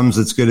it becomes,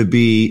 it's going to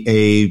be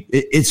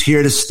it's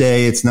here to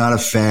stay. It's not a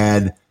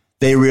fad.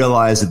 They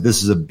realize that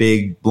this is a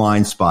big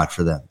blind spot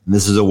for them, and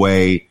this is a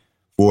way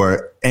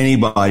for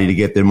anybody to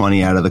get their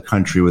money out of the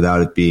country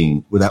without it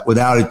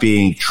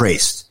being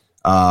traced,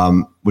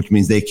 which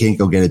means they can't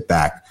go get it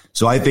back.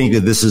 So I think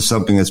that this is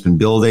something that's been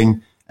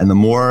building, and the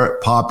more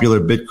popular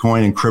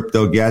Bitcoin and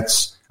crypto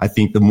gets, I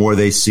think the more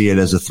they see it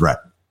as a threat.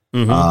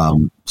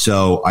 Mm-hmm.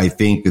 So I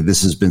think that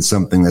this has been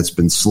something that's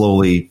been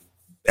slowly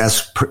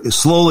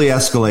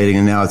escalating,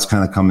 and now it's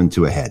kind of coming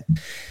to a head.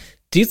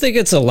 Do you think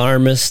it's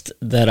alarmist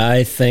that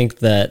I think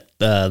that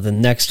the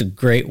next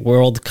great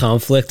world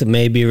conflict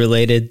may be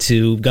related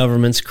to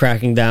governments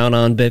cracking down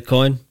on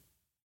Bitcoin?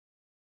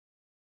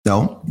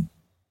 No.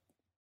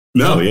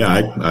 No,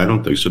 yeah, I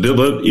don't think so.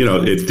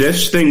 If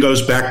this thing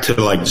goes back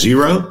to like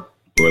zero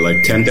or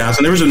like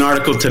 10,000, there was an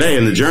article today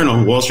in the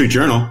Journal, Wall Street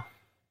Journal,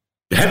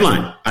 the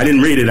headline. I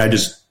didn't read it. I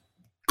just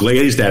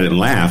glazed at it and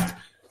laughed.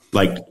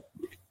 Like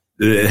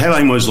the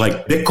headline was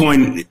like,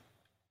 Bitcoin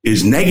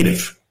is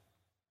negative.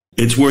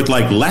 It's worth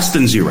like less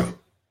than zero.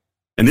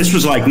 And this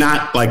was like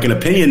not like an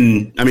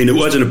opinion. I mean, it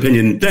was an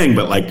opinion thing,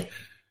 but like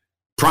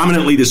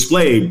prominently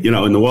displayed,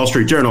 in the Wall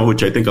Street Journal,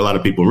 which I think a lot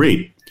of people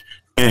read.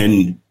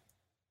 And,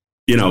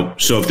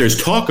 so if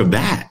there's talk of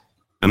that,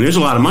 I mean, there's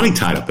a lot of money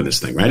tied up in this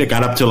thing, right? It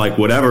got up to like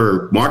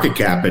whatever market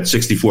cap at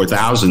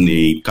 64,000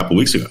 a couple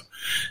weeks ago.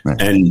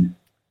 Right. And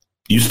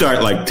you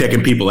start like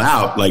taking people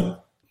out, like,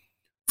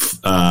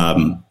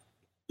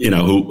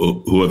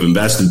 who have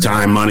invested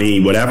time,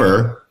 money,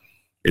 whatever.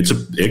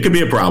 It could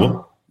be a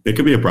problem. It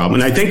could be a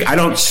problem. And I think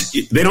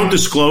they don't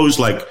disclose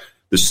like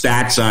the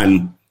stats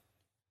on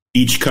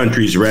each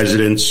country's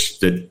residents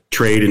that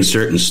trade in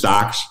certain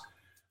stocks.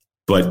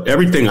 But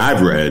everything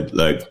I've read,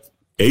 like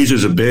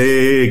Asia's a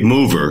big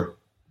mover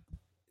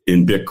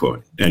in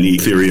Bitcoin and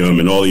Ethereum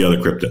and all the other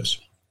cryptos.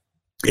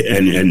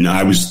 And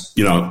I was,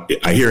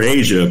 I hear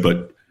Asia,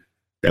 but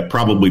that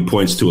probably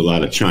points to a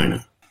lot of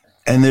China.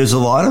 And there's a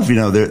lot of,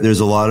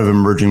 there's a lot of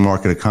emerging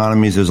market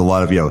economies. There's a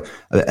lot of,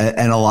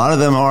 and a lot of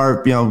them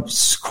are,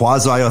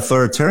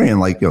 quasi-authoritarian,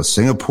 like,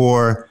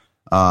 Singapore,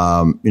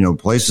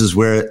 places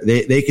where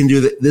they can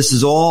do that. This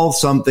is all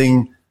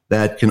something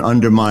that can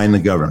undermine the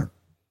government,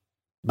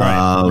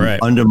 right.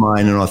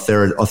 Undermine an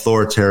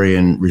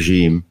authoritarian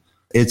regime.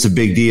 It's a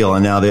big deal.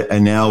 And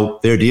now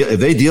if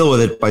they deal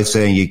with it by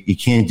saying you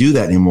can't do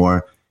that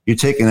anymore, you're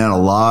taking out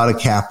a lot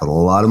of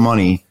capital, a lot of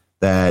money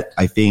that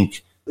I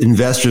think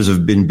investors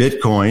have been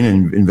Bitcoin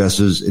and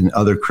investors in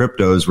other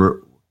cryptos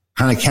were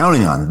kind of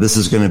counting on. This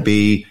is going to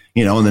be,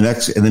 in the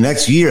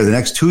next year, the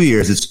next 2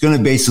 years, it's going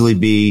to basically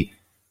be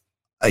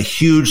a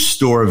huge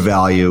store of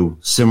value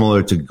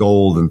similar to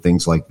gold and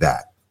things like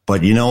that.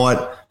 But you know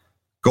what?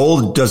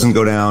 Gold doesn't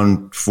go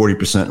down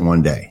 40% in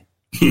one day.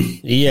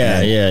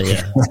 Yeah.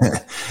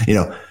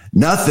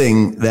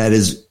 Nothing that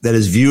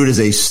is viewed as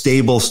a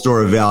stable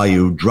store of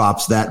value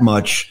drops that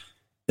much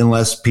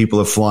unless people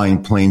are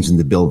flying planes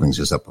into buildings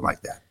or something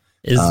like that.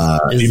 I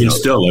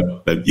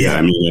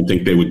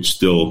think they would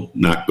still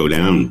not go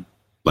down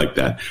like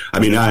that. I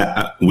mean,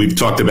 we've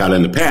talked about it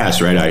in the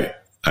past, right?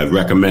 I've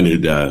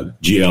recommended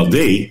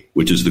GLD,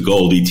 which is the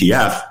gold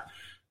ETF.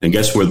 And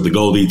guess where the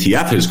gold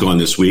ETF has gone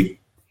this week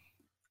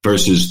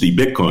versus the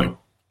Bitcoin?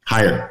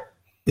 Higher.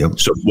 Yep.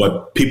 So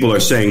what people are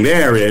saying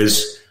there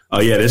is,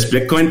 this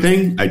Bitcoin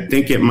thing, I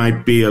think it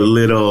might be a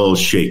little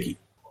shaky.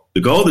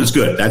 The gold is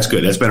good. That's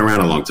good. That's been around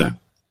a long time.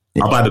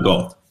 I'll buy the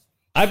gold.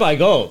 I buy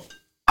gold.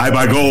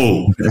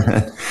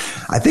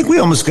 I think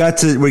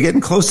we're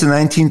getting close to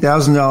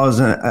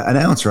 $19,000 an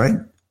ounce, right?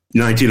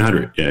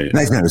 1,900. Yeah.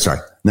 1,900, sorry.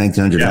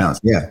 1,900 an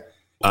ounce. Yeah.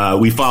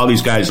 We follow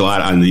these guys a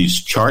lot on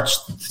these charts,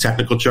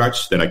 technical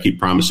charts that I keep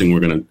promising we're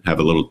going to have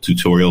a little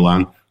tutorial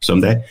on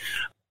someday.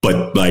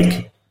 But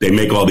like they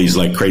make all these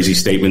like crazy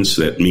statements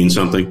that mean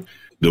something.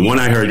 The one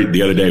I heard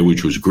the other day,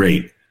 which was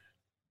great,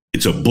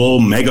 it's a bull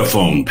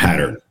megaphone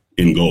pattern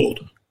in gold.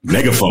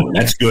 Megaphone.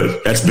 That's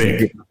good. That's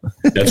big.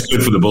 That's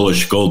good for the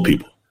bullish gold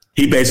people.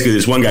 He basically,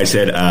 this one guy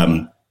said,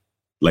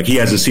 like he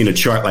hasn't seen a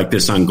chart like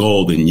this on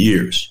gold in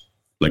years.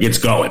 Like it's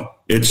going.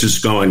 It's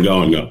just going.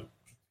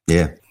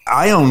 Yeah.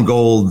 I own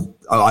gold.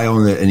 I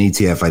own an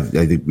ETF. I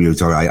think we were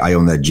talking, I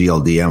own that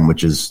GLDM,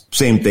 which is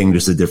same thing,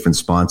 just a different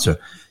sponsor.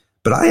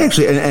 But I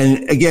actually,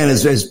 and again,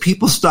 as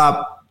people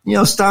stop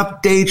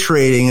day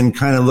trading and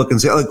kind of look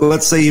and say, like,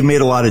 let's say you made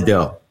a lot of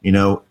dough.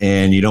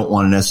 And you don't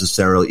want to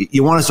necessarily,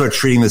 you want to start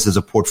treating this as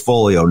a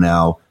portfolio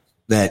now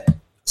that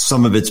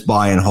some of it's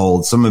buy and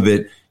hold, some of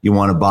it you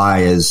want to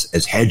buy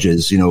as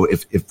hedges,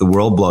 if the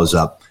world blows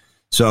up.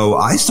 So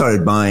I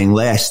started buying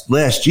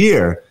last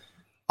year.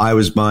 I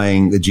was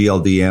buying the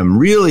GLDM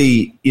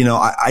really,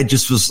 I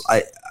just was,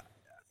 and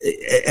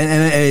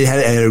it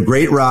had a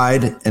great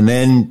ride. And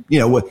then,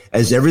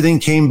 as everything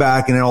came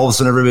back and then all of a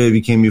sudden everybody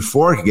became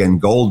euphoric again,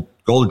 gold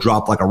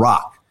dropped like a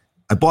rock.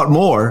 I bought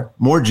more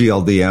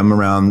GLDM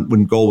around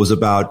when gold was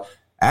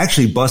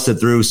actually busted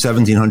through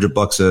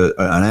 $1,700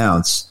 an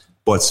ounce,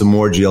 bought some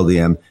more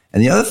GLDM.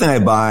 And the other thing I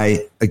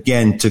buy,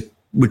 again,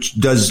 which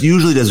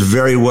usually does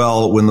very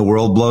well when the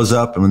world blows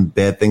up and when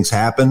bad things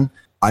happen,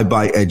 I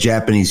buy a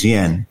Japanese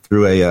yen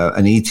through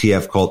an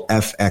ETF called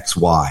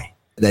FXY.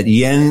 That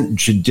yen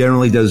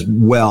generally does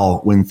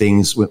well when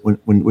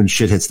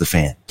shit hits the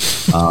fan,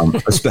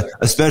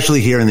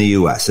 especially here in the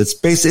U.S.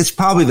 It's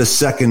probably the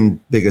second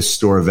biggest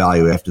store of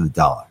value after the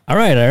dollar. All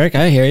right, Eric,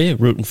 I hear you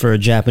rooting for a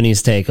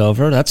Japanese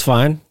takeover. That's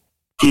fine.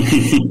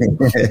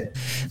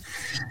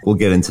 We'll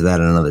get into that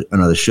in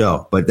another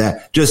show. But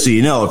that, just so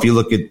you know, if you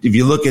look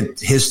at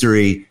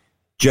history,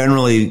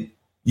 generally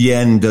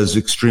yen does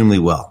extremely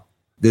well.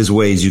 There's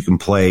ways you can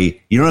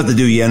play. You don't have to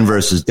do yen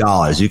versus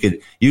dollars. I bought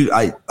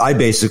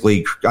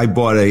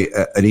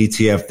an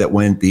ETF that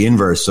went the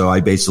inverse. So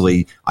I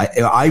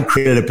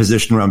created a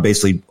position around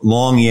basically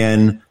long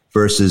yen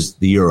versus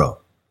the euro.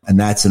 And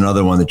that's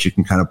another one that you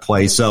can kind of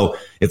play. So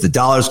if the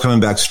dollar's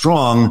coming back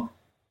strong,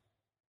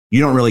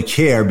 you don't really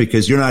care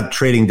because you're not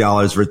trading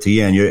dollars for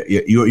yen.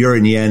 You're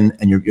in yen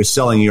and you're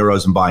selling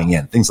euros and buying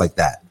yen, things like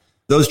that.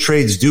 Those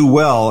trades do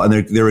well,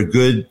 and they're a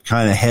good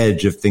kind of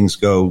hedge if things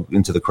go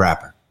into the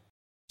crapper.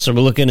 So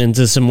we're looking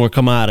into some more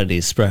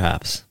commodities,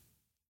 perhaps.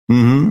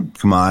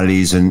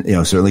 Commodities and,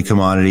 certainly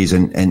commodities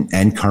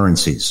and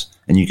currencies.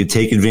 And you could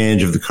take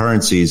advantage of the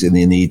currencies in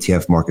the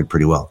ETF market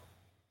pretty well.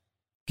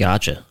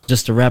 Gotcha.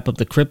 Just to wrap up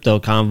the crypto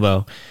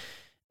convo,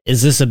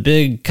 is this a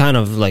big kind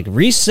of like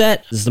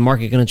reset? Is the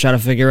market going to try to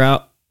figure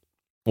out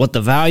what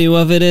the value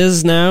of it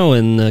is now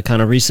and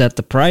kind of reset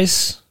the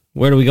price?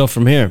 Where do we go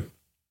from here?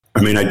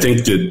 I mean, I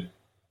think that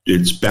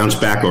it's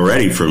bounced back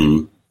already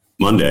from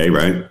Monday,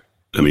 right?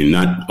 I mean,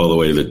 not all the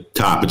way to the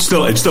top. It's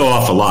still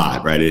off a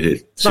lot, right?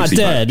 It's not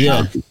dead,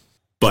 yeah.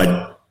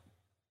 But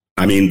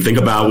I mean, think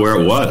about where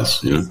it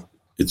was.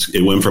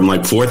 It went from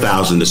like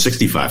 4,000 to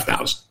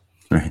 65,000.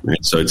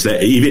 Right. So it's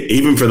that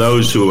even for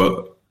those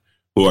who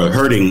are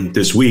hurting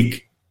this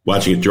week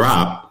watching it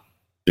drop,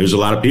 there's a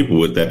lot of people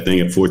with that thing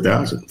at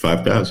 4,000,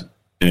 5,000,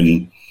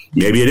 and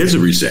maybe it is a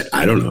reset.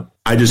 I don't know.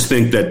 I just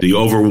think that the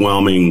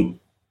overwhelming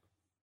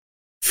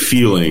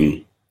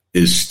feeling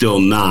is still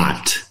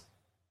not,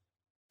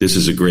 this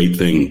is a great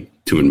thing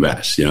to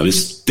invest.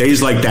 This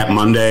days like that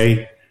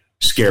Monday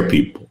scare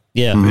people.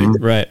 Yeah,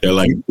 right. They're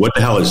like, what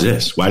the hell is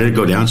this? Why did it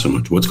go down so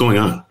much? What's going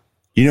on?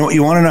 You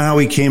want to know how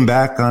we came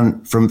back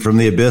from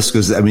the abyss?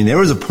 Because, I mean, there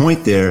was a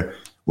point there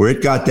where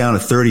it got down to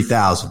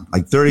 30,000,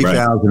 like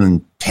 30,000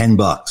 and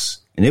 $10,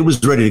 and it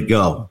was ready to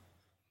go.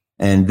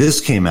 And this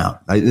came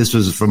out. This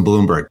was from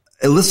Bloomberg.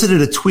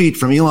 Elicited a tweet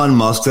from Elon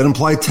Musk that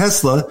implied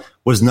Tesla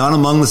was not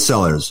among the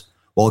sellers,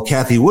 while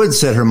Cathie Wood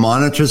said her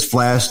monitors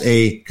flashed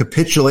a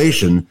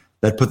capitulation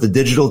that put the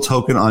digital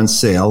token on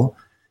sale.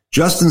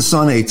 Justin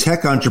Sun, a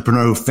tech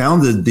entrepreneur who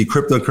founded the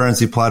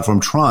cryptocurrency platform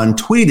Tron,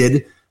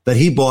 tweeted that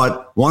he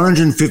bought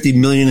 $150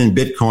 million in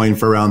Bitcoin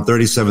for around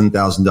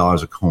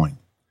 $37,000 a coin.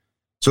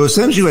 So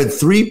essentially you had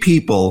three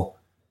people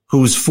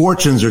whose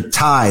fortunes are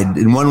tied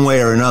in one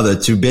way or another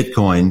to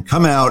Bitcoin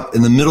come out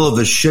in the middle of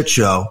a shit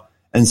show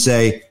and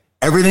say,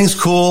 everything's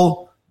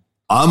cool,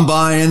 I'm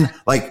buying.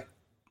 Like,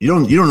 you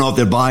don't know if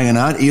they're buying or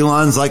not.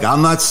 Elon's like,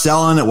 I'm not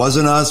selling, it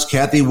wasn't us.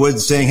 Cathie Wood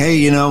saying,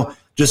 hey,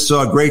 just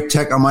saw a great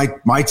tech on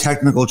my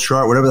technical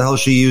chart, whatever the hell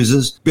she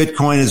uses.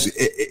 Bitcoin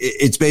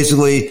it's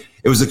basically,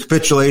 it was a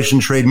capitulation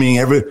trade, meaning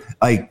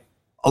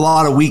a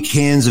lot of weak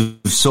hands have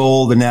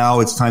sold and now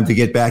it's time to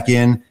get back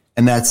in.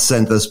 And that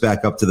sent us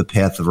back up to the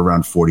path of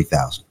around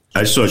 40,000.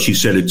 I saw she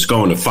said it's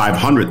going to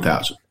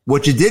 500,000.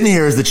 What you didn't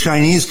hear is the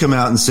Chinese come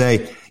out and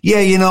say, yeah,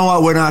 you know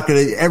what? We're not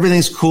going to,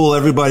 everything's cool. The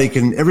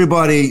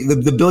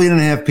 1.5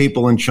 billion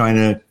people in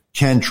China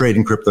can trade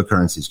in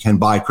cryptocurrencies, can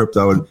buy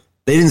crypto. And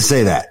they didn't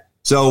say that.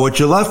 So what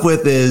you're left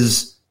with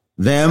is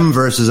them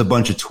versus a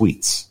bunch of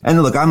tweets.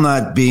 And look, I'm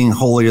not being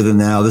holier than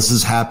thou. This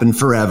has happened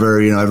forever.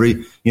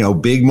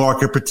 Big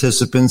market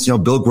participants,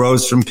 Bill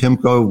Gross from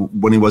PIMCO,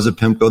 when he was at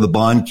PIMCO, the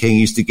bond king,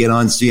 used to get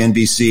on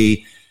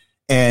CNBC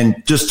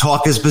and just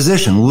talk his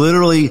position.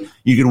 Literally,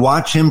 you could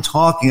watch him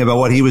talking about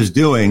what he was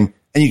doing,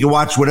 and you could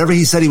watch whatever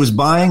he said he was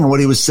buying and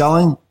what he was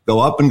selling go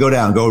up and go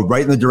down, go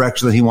right in the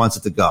direction that he wants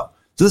it to go.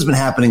 So this has been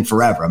happening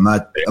forever. I'm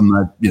not,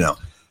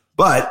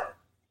 but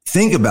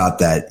think about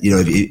that.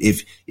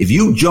 If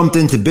you jumped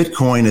into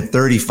Bitcoin at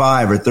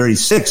 35 or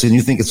 36 and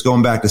you think it's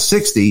going back to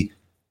 60,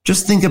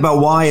 just think about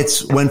why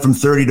it's went from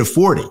 30 to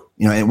 40.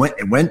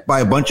 It went by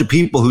a bunch of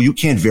people who you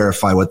can't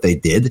verify what they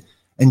did,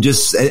 and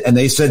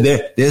they said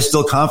they're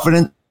still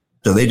confident,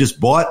 so they just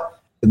bought,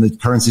 and the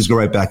currencies go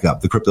right back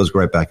up, the cryptos go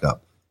right back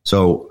up.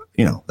 So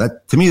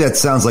that, to me, that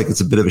sounds like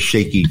it's a bit of a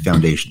shaky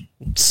foundation.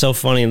 It's so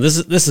funny. This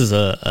is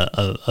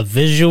a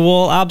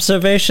visual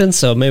observation,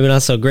 so maybe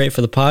not so great for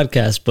the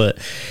podcast, but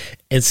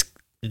it's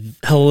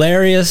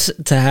hilarious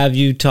to have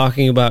you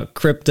talking about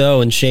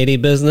crypto and shady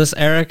business,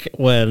 Eric,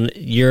 when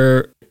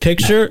your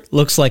picture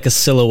looks like a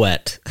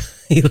silhouette.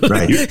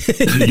 Right.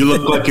 You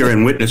look like you're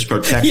in witness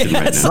protection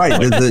right now.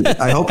 Right.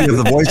 I hope you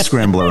have the voice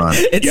scrambler on.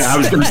 I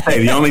was going to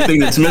say, the only thing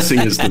that's missing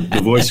is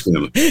the voice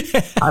scrambler.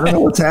 I don't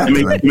know what's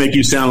happening. Make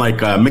you sound like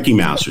Mickey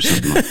Mouse or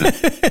something like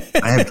that.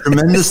 I have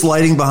tremendous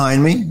lighting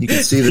behind me. You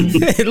can see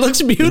it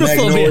looks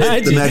beautiful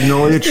behind you. The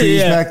magnolia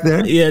trees back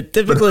there. Yeah,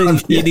 typically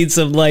you need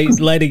some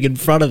lighting in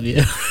front of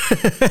you.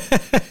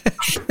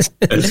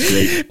 That's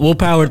great. We'll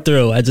power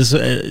through. I just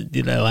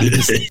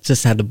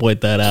just had to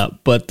point that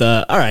out. But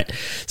all right,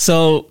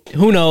 so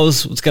who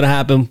knows what's going to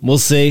happen? We'll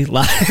see.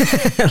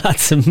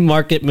 Lots of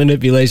market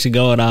manipulation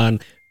going on.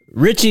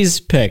 Richie's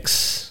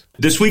picks.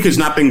 This week has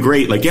not been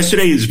great. Like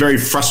yesterday is a very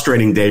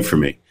frustrating day for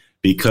me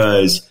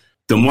because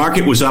the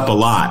market was up a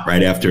lot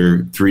right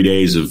after 3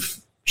 days of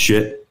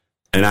shit,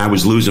 and I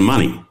was losing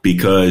money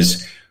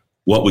because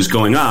what was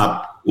going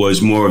up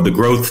was more of the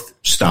growth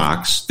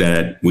stocks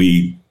that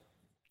we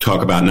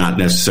talk about not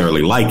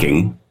necessarily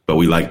liking, but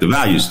we like the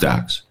value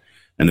stocks.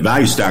 And the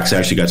value stocks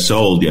actually got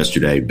sold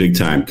yesterday big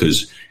time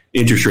because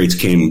interest rates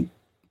came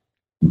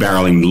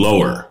barreling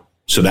lower.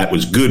 So that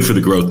was good for the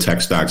growth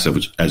tech stocks,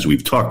 as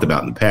we've talked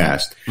about in the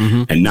past,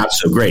 and not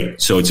so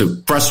great. So it's a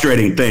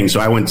frustrating thing. So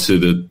I went to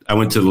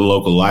the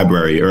local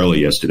library early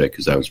yesterday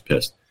because I was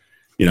pissed,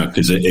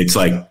 because it's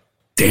like,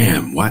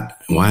 damn,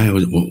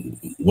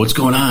 what's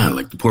going on?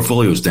 Like the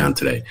portfolio's down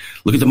today.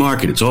 Look at the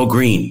market. It's all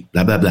green,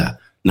 blah, blah, blah.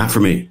 Not for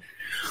me.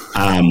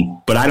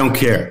 But I don't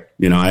care.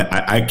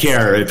 I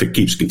care if it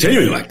keeps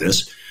continuing like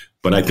this,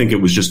 but I think it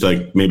was just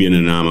like maybe an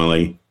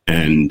anomaly,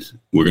 and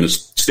we're going to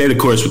stay the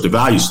course with the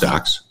value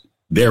stocks.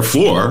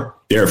 Therefore,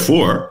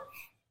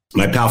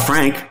 my pal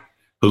Frank,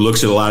 who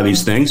looks at a lot of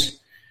these things,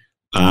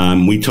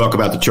 we talk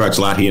about the charts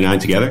a lot, he and I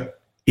together.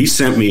 He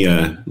sent me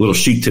a little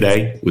sheet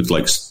today with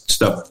like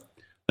stuff,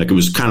 like it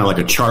was kind of like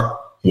a chart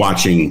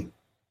watching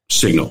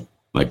signal.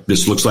 Like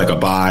this looks like a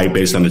buy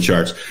based on the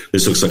charts.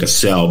 This looks like a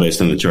sell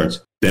based on the charts.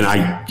 Then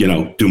I,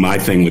 do my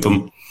thing with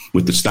him,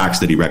 with the stocks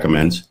that he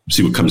recommends,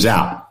 see what comes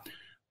out.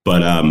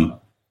 But I'm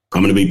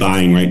going to be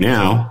buying right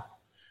now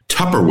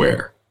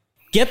Tupperware.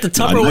 Get the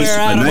Tupperware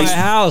out of my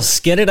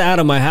house. Get it out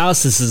of my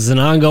house. This is an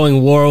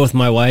ongoing war with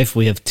my wife.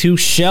 We have 2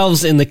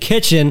 shelves in the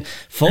kitchen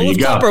full of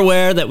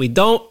Tupperware that we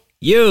don't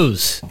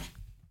use.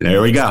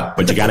 There we go.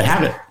 But you got to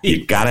have it.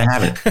 You got to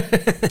have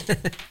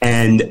it.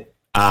 And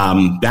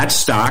that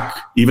stock,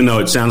 even though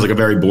it sounds like a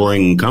very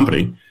boring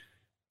company,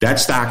 that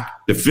stock,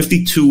 the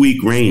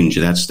 52-week range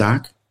of that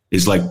stock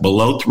is like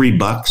below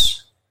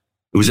 $3.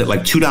 It was at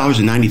like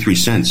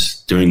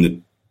 $2.93 during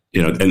the,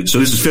 and so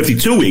this is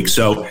 52 weeks.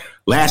 So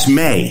last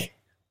May,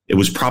 it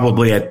was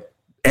probably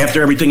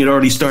after everything had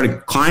already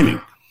started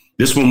climbing.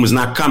 This one was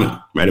not coming,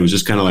 right? It was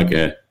just kind of like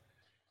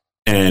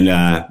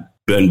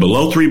been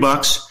below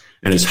 $3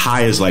 and as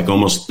high as like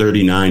almost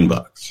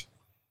 $39.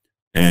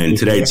 And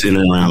today it's in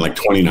and around like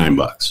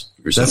 $29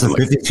 or something.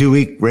 That's a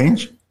 52-week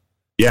range?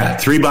 Yeah,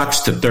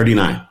 $3 to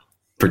 $39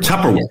 for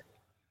Tupperware.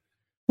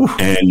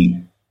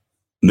 And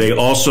they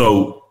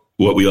also,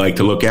 what we like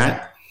to look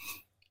at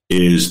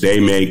is they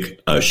make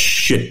a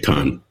shit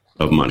ton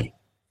of money.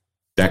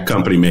 That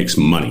company makes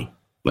money.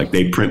 Like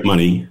they print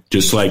money,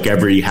 just like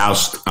every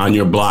house on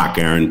your block,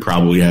 Aaron,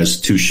 probably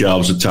has 2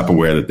 shelves of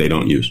Tupperware that they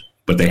don't use,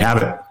 but they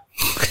have it.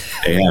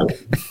 They have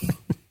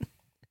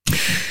it.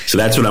 So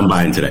that's what I'm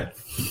buying today.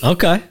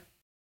 Okay.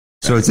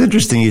 So it's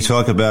interesting you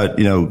talk about,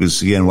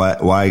 because again,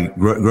 why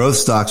growth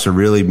stocks are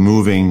really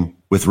moving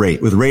with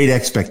rate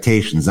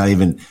expectations, not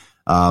even.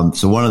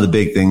 So one of the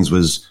big things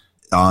was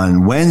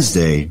on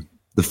Wednesday,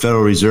 the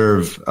Federal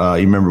Reserve, you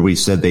remember we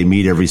said they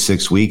meet every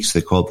 6 weeks.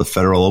 They call it the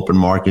Federal Open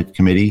Market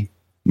Committee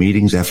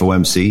meetings,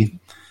 FOMC.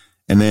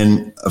 And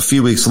then a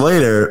few weeks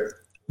later,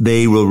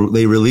 they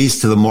release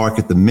to the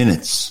market the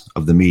minutes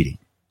of the meeting.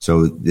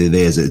 So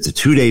it's a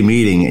 2-day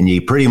meeting, and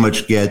you pretty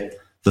much get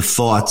the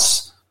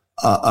thoughts.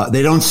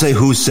 They don't say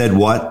who said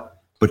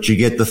what, but you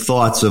get the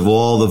thoughts of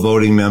all the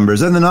voting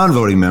members and the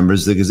non-voting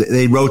members because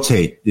they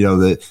rotate.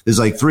 There's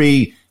like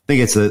 3. I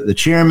think it's the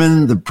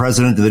chairman, the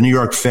president of the New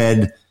York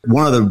Fed,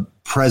 one of the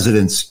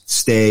presidents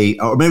stay,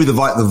 or maybe the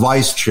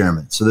vice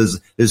chairman. So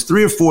there's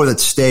 3 or 4 that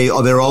stay.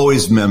 They're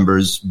always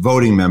members,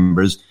 voting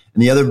members,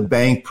 and the other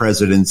bank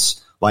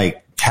presidents,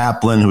 like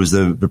Kaplan, who was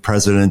the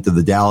president of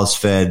the Dallas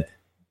Fed,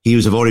 he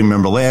was a voting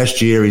member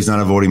last year. He's not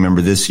a voting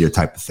member this year,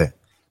 type of thing.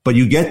 But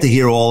you get to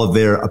hear all of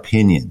their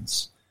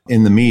opinions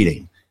in the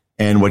meeting.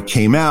 And what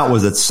came out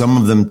was that some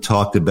of them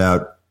talked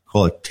about,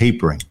 call it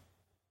tapering.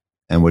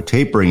 And what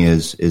tapering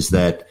is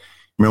that,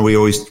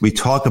 remember, we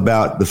talk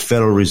about the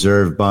Federal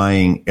Reserve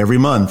buying every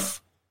month.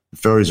 The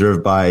Federal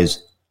Reserve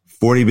buys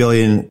 40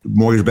 billion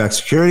mortgage-backed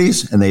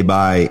securities, and they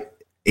buy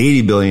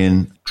 80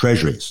 billion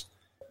treasuries.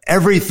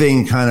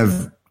 Everything kind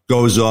of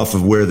goes off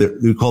of where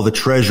we call the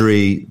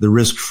treasury the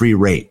risk-free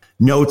rate.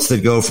 Notes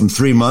that go from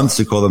 3 months,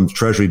 they call them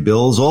treasury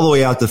bills, all the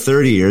way out to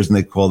 30 years, and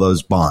they call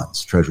those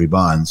bonds, treasury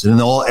bonds. And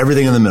then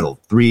everything in the middle,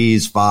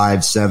 3s, 5s,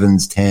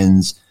 7s,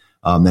 10s.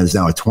 That is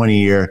now a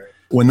 20-year.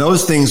 When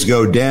those things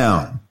go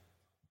down,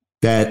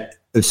 that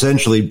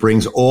essentially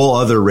brings all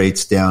other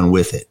rates down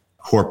with it.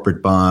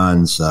 Corporate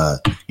bonds,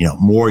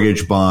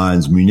 mortgage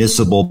bonds,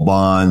 municipal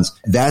bonds.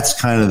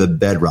 That's kind of the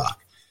bedrock.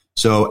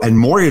 So, and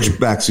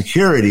mortgage-backed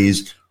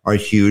securities are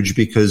huge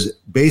because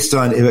based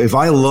on if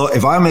I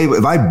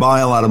buy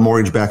a lot of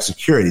mortgage-backed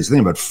securities,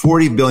 think about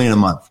 $40 billion a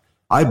month.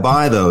 I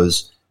buy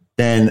those,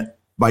 then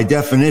by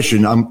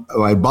definition,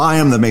 I buy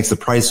them. That makes the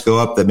price go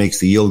up. That makes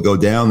the yield go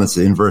down. That's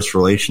the inverse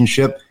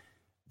relationship.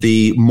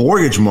 The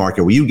mortgage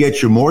market, where you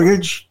get your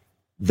mortgage,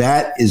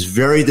 that is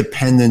very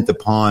dependent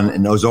upon,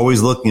 and I was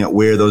always looking at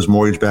where those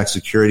mortgage-backed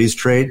securities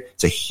trade.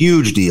 It's a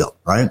huge deal,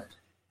 right?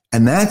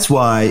 And that's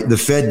why the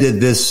Fed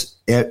did this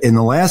in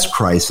the last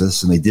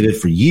crisis, and they did it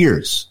for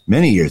years,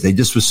 many years. They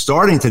just was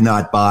starting to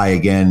not buy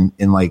again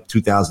in like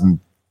 2000,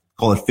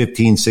 call it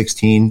 15,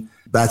 16.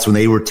 That's when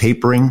they were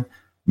tapering,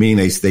 meaning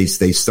they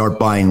start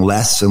buying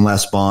less and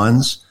less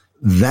bonds.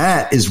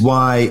 That is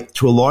why,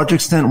 to a large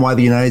extent, why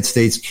the United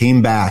States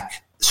came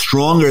back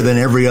stronger than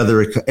every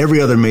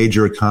other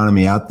major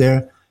economy out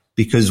there,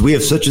 because we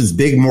have such a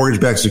big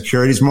mortgage-backed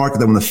securities market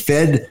that when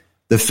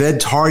the Fed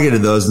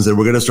targeted those and said,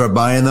 we're going to start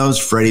buying those,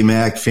 Freddie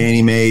Mac,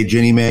 Fannie Mae,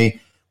 Ginnie Mae,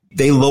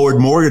 they lowered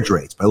mortgage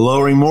rates. By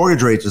lowering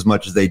mortgage rates as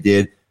much as they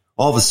did,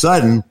 all of a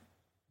sudden,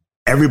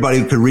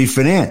 everybody could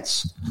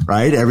refinance,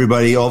 right?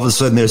 Everybody, all of a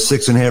sudden, there's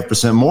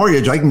 6.5%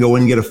 mortgage. I can go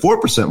in and get a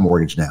 4%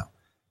 mortgage now.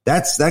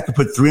 That could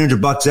put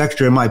 $300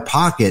 extra in my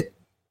pocket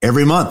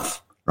every month.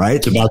 Right?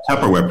 It's about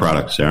Tupperware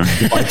products, Sarah.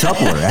 By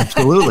Tupperware,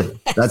 absolutely.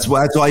 That's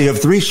why you have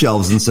 3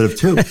 shelves instead of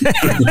 2. I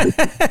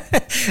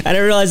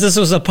didn't realize this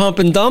was a pump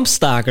and dump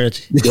stock. Yeah,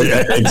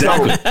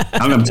 exactly.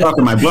 I'm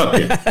talking my book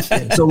here.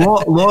 So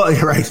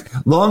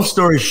long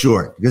story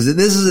short, because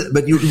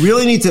but you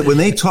really need to, when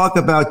they talk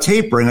about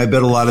tapering, I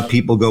bet a lot of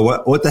people go,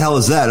 what the hell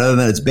is that? Other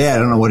than it's bad, I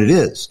don't know what it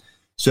is.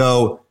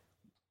 So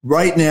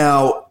right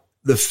now,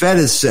 the Fed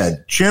has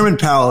said, Chairman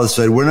Powell has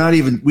said,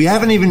 we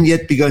haven't even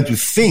yet begun to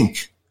thinking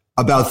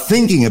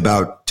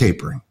about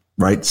tapering,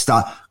 right?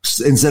 Stop.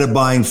 Instead of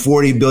buying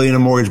 40 billion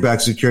in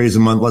mortgage-backed securities a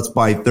month, let's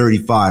buy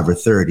 35 or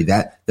 30.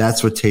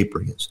 That's what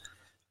tapering is.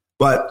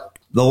 But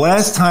the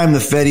last time the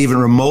Fed even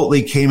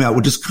remotely came out,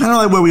 which is kind of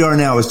like where we are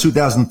now, is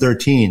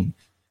 2013.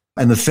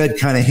 And the Fed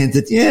kind of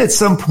hinted, at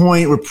some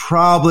point we're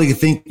probably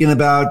going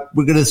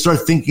to start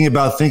thinking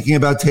about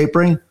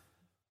tapering.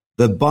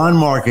 The bond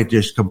market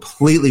just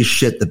completely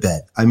shit the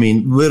bed. I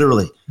mean,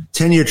 literally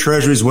 10-year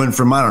treasuries went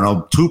from,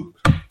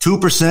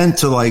 2%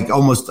 to like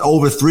almost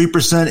over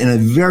 3% in a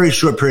very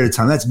short period of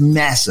time. That's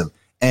massive.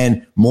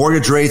 And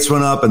mortgage rates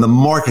went up and the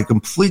market,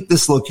 complete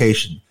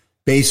dislocation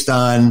based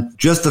on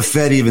just the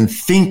Fed even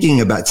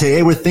thinking about,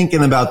 hey, we're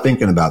thinking about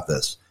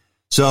this.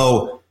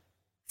 So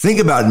think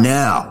about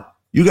now.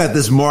 You got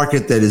this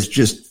market that is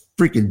just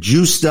freaking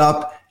juiced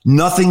up.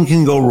 Nothing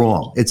can go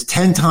wrong. It's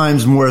 10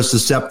 times more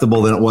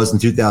susceptible than it was in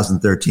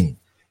 2013.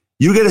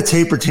 You get a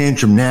taper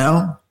tantrum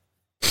now,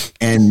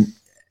 and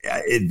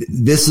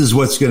this is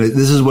what's going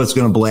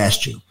to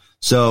blast you.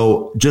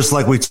 So just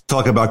like we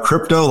talk about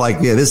crypto,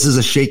 this is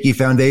a shaky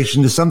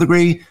foundation to some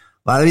degree.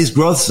 A lot of these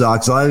growth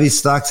stocks, a lot of these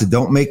stocks that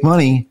don't make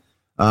money,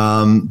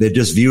 they're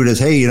just viewed as,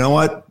 hey, you know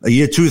what? A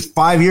year,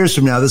 5 years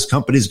from now, this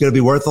company's going to be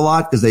worth a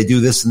lot because they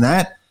do this and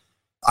that.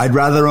 I'd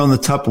rather own the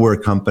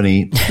Tupperware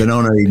company than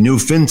own a new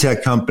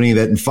fintech company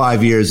that in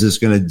 5 years is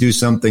going to do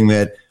something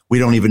that we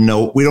don't even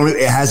know.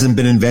 It hasn't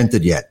been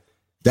invented yet.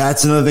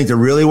 That's another thing to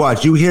really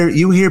watch. You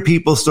hear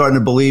people starting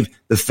to believe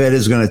the Fed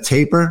is going to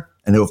taper.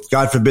 And if,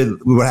 God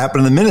forbid, what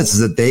happened in the minutes is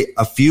that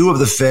a few of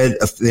the Fed,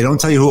 they don't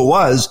tell you who it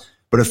was,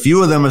 but a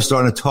few of them are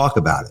starting to talk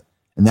about it.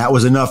 And that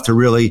was enough to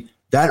really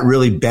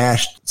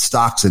bashed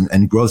stocks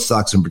and growth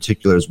stocks in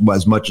particular as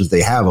much as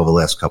they have over the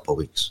last couple of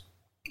weeks.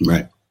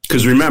 Right.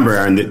 Because remember,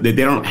 Aaron, they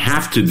don't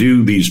have to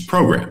do these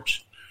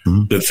programs.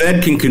 Mm-hmm. The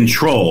Fed can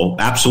control,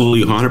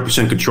 absolutely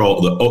 100%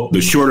 control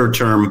the shorter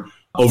term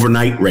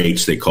overnight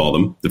rates, they call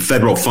them, the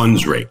federal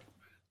funds rate.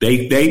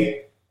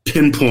 They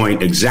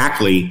pinpoint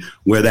exactly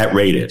where that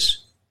rate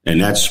is.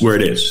 And that's where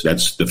it is.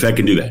 The Fed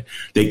can do that.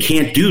 They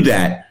can't do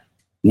that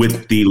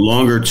with the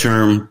longer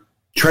term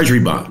treasury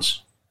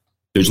bonds.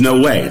 There's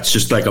no way. It's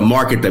just like a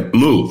market that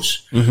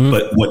moves. Mm-hmm.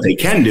 But what they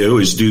can do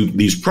is do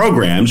these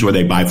programs where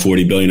they buy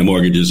 40 billion in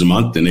mortgages a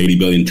month and 80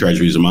 billion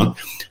treasuries a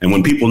month. And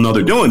when people know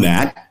they're doing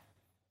that,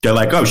 they're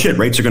like, oh shit,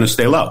 rates are going to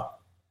stay low.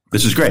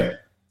 This is great.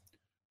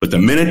 But the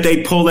minute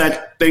they pull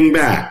that thing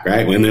back,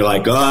 right, when they're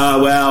like,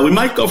 oh, well, we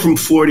might go from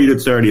 40 to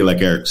 30, like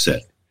Eric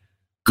said.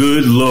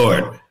 Good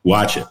Lord,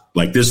 watch it.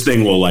 Like this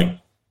thing will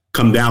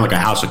come down like a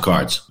house of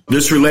cards.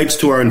 This relates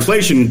to our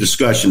inflation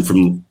discussion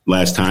from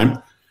last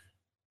time.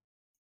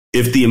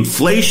 If the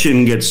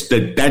inflation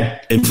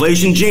that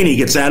inflation genie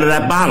gets out of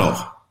that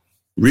bottle,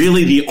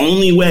 really the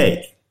only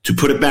way to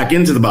put it back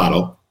into the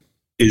bottle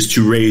is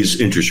to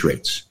raise interest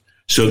rates.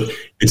 So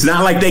it's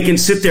not like they can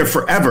sit there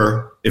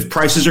forever if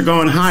prices are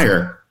going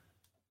higher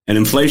and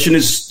inflation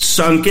is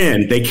sunk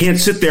in. They can't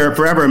sit there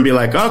forever and be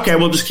like, okay,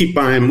 we'll just keep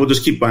buying.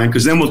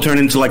 Because then we'll turn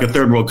into like a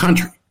third world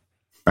country,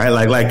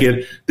 right?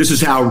 This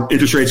is how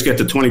interest rates get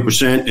to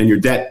 20% and your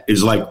debt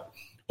is like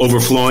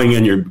overflowing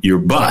and you're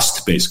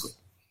bust basically.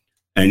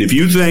 And if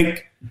you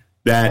think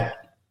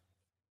that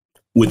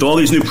with all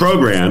these new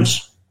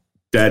programs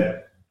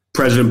that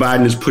President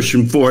Biden is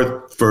pushing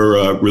forth for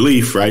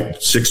relief, right?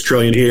 $6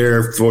 trillion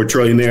here, $4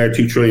 trillion there,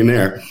 $2 trillion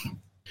there.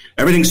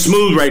 Everything's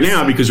smooth right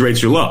now because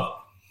rates are low.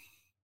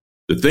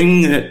 The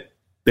thing that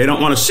they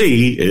don't want to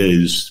see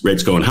is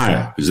rates going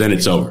higher because then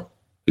it's over.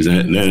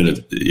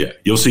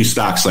 You'll see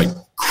stocks like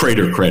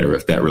crater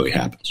if that really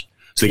happens.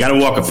 So you got to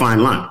walk a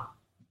fine line.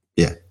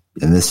 Yeah.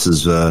 And this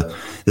is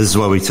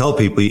why we tell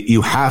people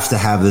you have to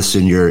have this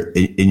in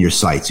your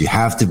sights. You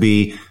have to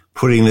be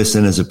putting this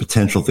in as a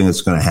potential thing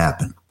that's going to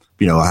happen.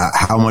 You know,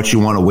 how much you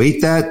want to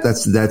weight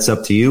that's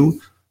up to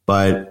you,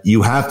 but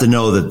you have to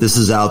know that this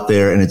is out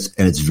there and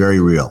it's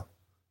very real.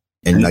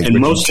 And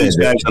most of these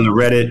guys on the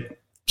Reddit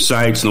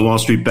sites and the Wall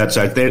Street Bet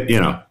site,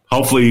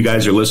 hopefully you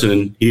guys are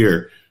listening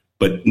here,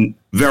 but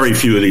very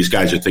few of these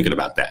guys are thinking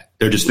about that.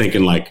 They're just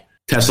thinking like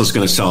Tesla's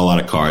going to sell a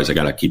lot of cars. I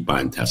got to keep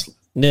buying Tesla.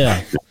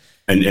 Yeah.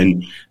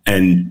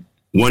 And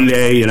one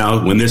day,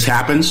 when this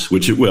happens,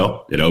 which it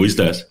will, it always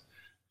does,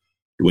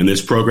 when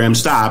this program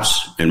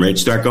stops and rates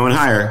start going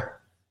higher,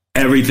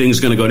 everything's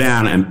going to go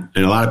down. And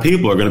a lot of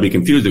people are going to be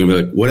confused. They're going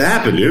to be like, what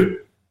happened, dude?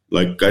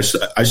 Like,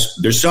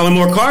 they're selling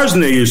more cars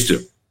than they used to.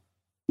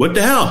 What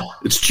the hell?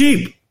 It's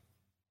cheap.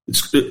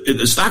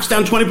 The stock's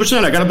down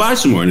 20%. I got to buy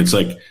some more. And it's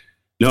like,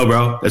 no,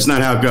 bro, that's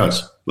not how it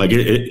goes. Like,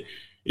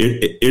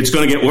 it's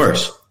going to get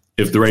worse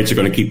if the rates are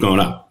going to keep going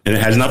up. And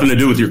it has nothing to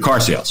do with your car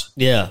sales.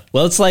 Yeah.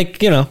 Well, it's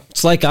like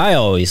I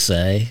always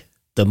say,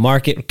 the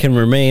market can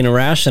remain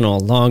irrational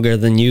longer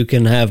than you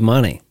can have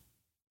money.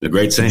 A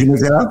great saying. Did you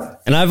look that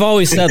up? And I've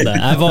always said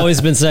that. I've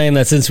always been saying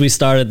that since we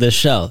started this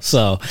show.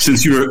 So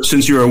since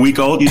you were a week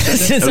old, you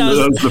said that?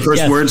 Those were the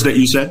first words that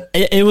you said?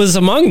 It was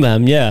among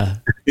them, yeah.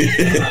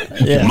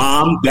 Yeah.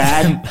 Mom,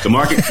 Dad, the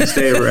market can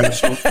stay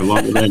irrational for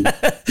longer than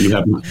you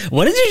have money.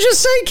 What did you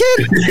just say,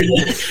 kid?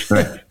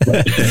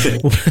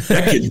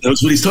 That kid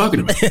knows what he's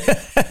talking about.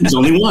 He's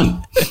only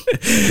one.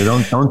 So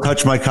don't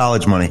touch my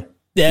college money.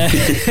 Yeah.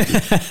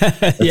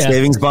 That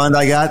savings bond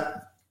I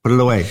got, put it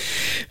away.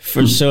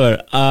 For sure.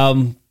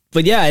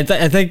 But yeah,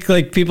 I think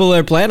like people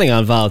are planning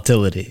on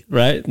volatility,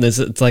 right?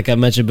 It's like I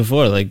mentioned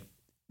before, like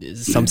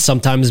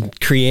sometimes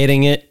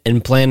creating it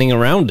and planning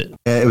around it.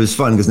 It was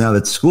fun because now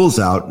that school's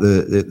out,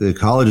 the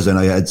colleges, and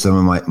I had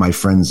some of my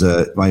friends,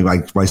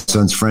 my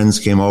son's friends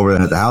came over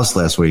at the house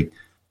last week.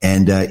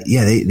 And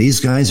these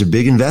guys are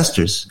big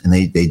investors, and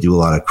they do a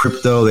lot of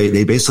crypto.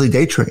 They basically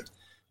day trade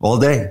all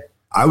day.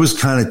 I was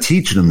kind of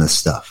teaching them this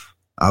stuff.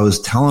 I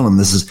was telling them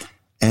this is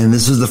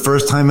the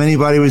first time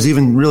anybody was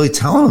even really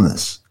telling them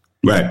this.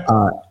 Right.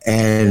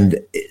 And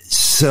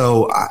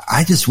so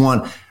I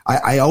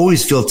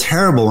always feel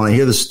terrible when I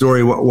hear the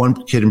story. One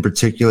kid in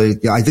particular,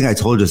 I think I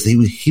told you this,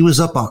 he was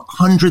up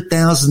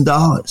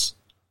 $100,000,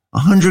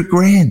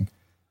 $100,000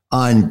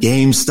 on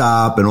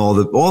GameStop and all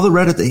the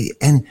Reddit,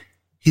 and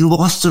he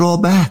lost it all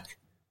back,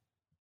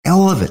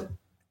 all of it.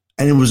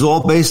 And it was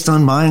all based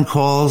on buying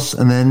calls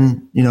and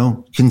then,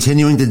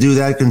 continuing to do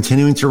that,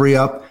 continuing to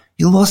re-up.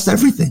 He lost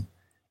everything.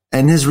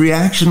 And his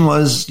reaction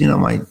was, I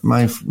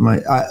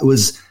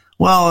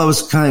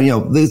was kind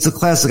of, it's a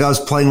classic. I was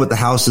playing with the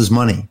house's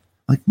money.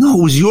 Like, no,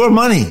 it was your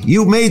money.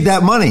 You made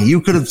that money.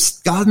 You could have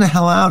gotten the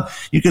hell out.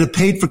 You could have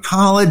paid for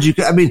college. You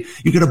could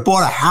have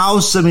bought a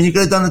house. I mean, you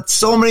could have done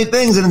so many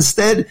things. And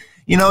instead,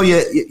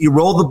 you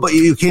rolled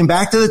you came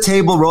back to the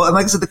table, and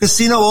like I said, the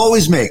casino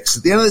always makes.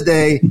 At the end of the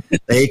day,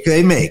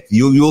 they make.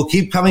 You will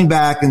keep coming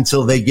back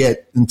until they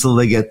get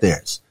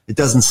theirs. It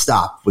doesn't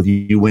stop with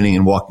you winning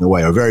and walking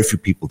away, or very few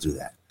people do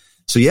that.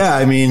 So yeah,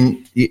 I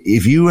mean,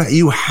 if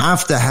you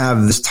have to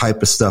have this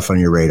type of stuff on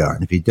your radar,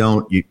 and if you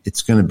don't, you're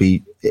going to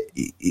be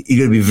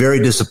very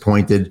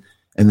disappointed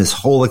in this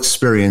whole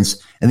experience.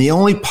 And the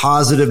only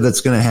positive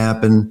that's going to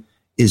happen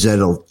is that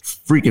it'll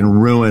freaking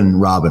ruin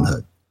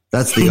Robinhood.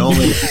 That's the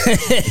only.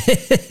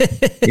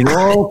 It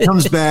all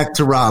comes back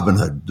to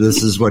Robinhood.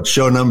 This is what,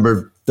 show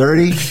number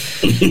 30.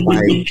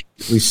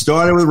 We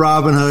started with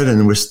Robinhood,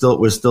 and we're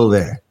still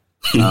there.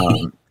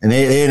 And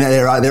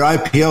their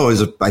IPO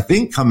is, I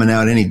think, coming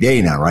out any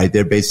day now, right?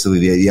 They're basically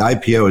the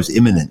IPO is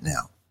imminent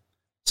now.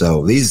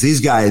 So these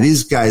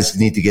guys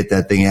need to get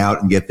that thing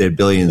out and get their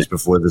billions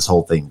before this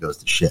whole thing goes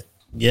to shit.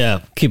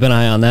 Yeah, keep an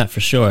eye on that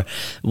for sure.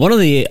 One of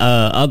the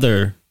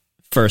other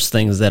first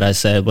things that I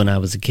said when I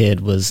was a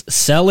kid was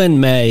sell in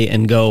May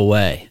and go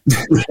away.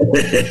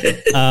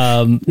 A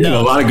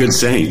lot of good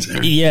sayings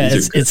there. Yeah,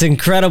 it's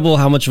incredible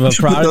how much of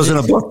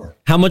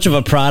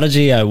a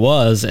prodigy I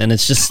was, and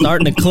it's just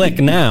starting to click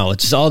now.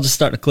 It's all just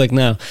starting to click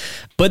now.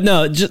 But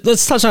no,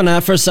 let's touch on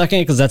that for a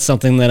second, because that's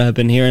something that I've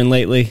been hearing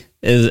lately.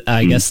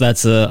 I guess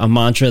that's a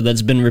mantra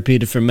that's been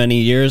repeated for many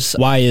years.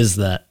 Why is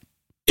that?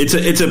 It's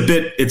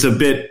a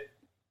bit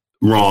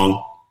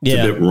wrong. It's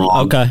a bit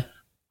wrong. Okay.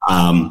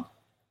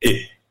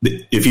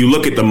 If you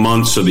look at the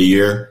months of the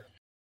year,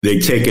 they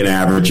take an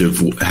average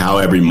of how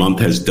every month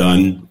has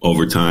done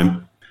over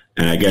time.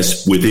 And I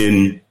guess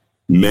within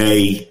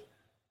May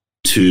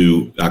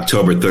to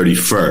October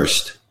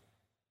 31st,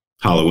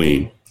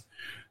 Halloween,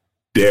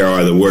 there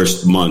are the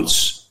worst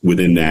months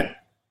within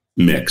that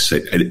mix.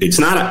 There's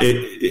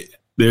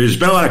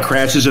been a lot of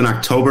crashes in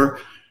October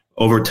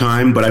over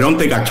time, but I don't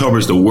think October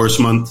is the worst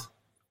month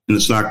in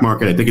the stock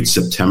market. I think it's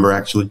September,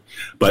 actually,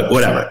 but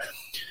whatever.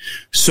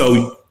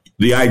 So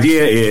the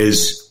idea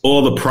is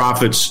all the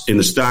profits in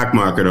the stock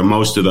market, or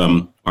most of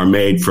them, are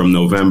made from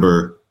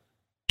November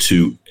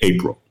to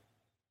April.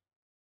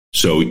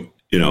 So,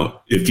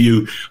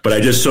 but I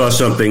just saw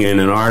something in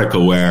an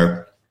article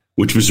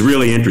which was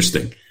really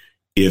interesting.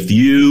 If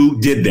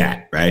you did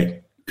that,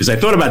 right? Because I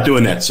thought about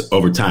doing that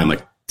over time,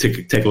 like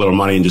take a little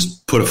money and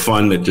just put a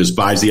fund that just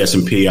buys the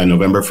S&P on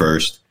November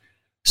 1st,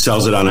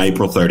 sells it on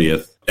April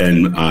 30th,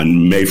 and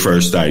on May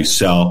 1st, I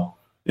sell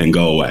and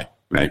go away,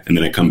 right? And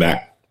then I come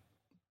back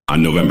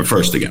on November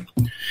 1st again.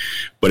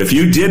 But if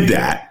you did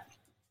that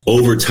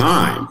over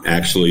time,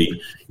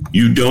 actually,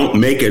 you don't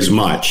make as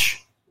much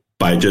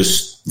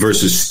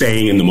versus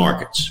staying in the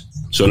markets.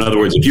 So in other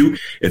words,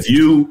 if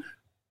you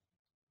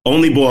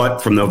only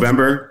bought from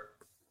November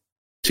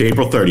to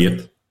April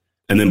 30th,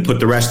 and then put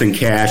the rest in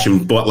cash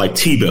and bought like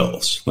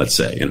T-bills, let's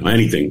say,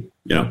 anything,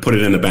 put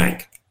it in the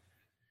bank,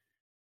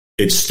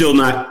 it's still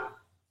not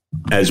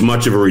as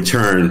much of a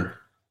return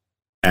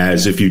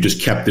as if you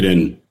just kept it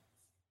in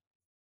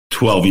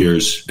 12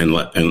 years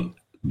and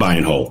buy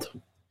and hold.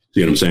 See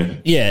what I'm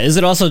saying? Yeah. Is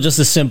it also just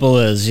as simple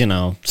as,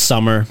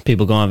 summer,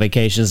 people go on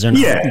vacations?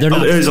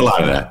 There's a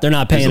lot of that. They're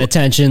not paying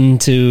attention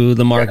to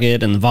the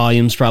market and the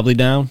volume's probably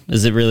down.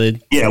 Is it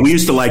really? Yeah. We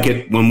used to like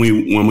it when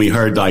we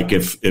heard like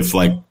if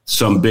like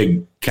some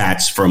big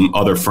cats from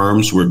other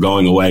firms were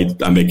going away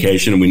on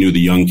vacation and we knew the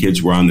young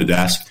kids were on the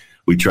desk,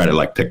 we'd try to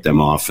like pick them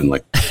off and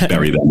like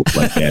bury them with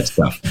like bad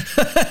stuff.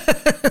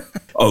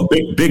 Oh,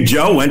 Big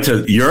Joe went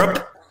to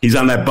Europe. He's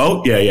on that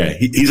boat. Yeah.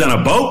 He's on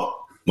a boat.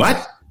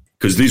 What?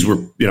 Because these were,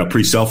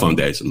 pre-cell phone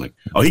days. I'm like,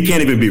 oh, he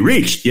can't even be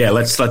reached. Yeah,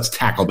 let's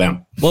tackle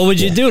them. What would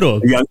you do to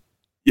him?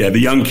 The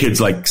young kids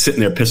like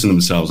sitting there pissing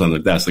themselves on the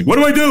desk. Like, what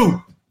do I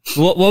do?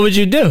 What would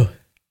you do?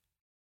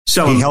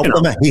 So he helped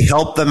them. He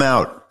helped them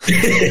out.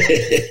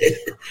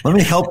 Let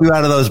me help you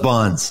out of those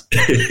bonds.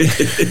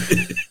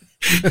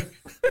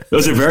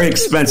 Those are very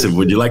expensive.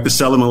 Would you like to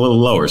sell them a little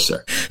lower,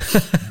 sir?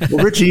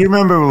 Well, Richie, you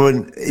remember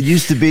when it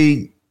used to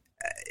be,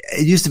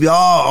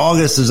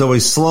 August is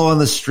always slow on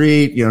the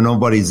street.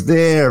 Nobody's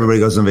there. Everybody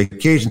goes on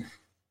vacation.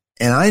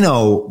 And I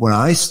know when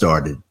I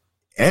started,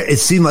 it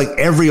seemed like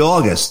every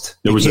August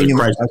there was a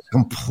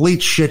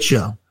complete shit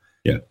show.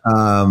 Yeah.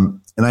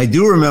 And I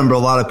do remember a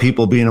lot of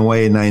people being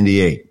away in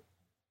 98.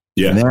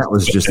 Yeah. And that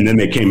was just, and then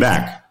they came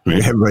back.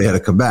 Right? Everybody had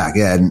to come back.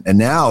 Yeah. And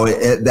now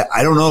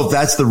I don't know if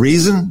that's the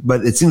reason,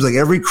 but it seems like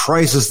every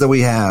crisis that we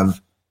have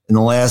in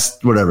the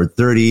last,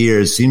 30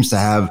 years seems to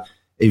have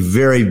a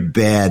very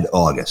bad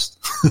August.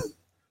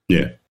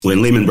 Yeah.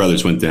 When Lehman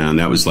Brothers went down,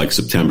 that was like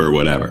September or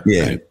whatever.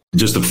 Yeah. Right?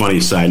 Just a funny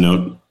side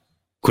note,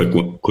 quick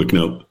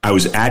note. I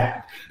was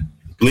at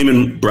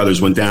Lehman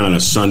Brothers went down on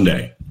a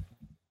Sunday.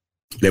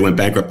 They went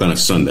bankrupt on a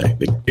Sunday.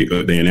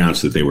 They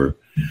announced that they were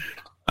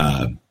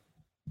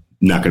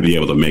not going to be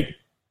able to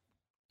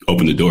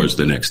open the doors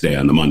the next day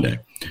on the Monday.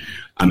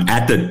 I'm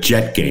at the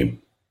Jet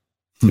game.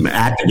 I'm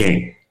at the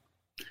game.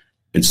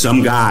 And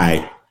some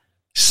guy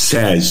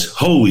says,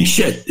 holy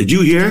shit, did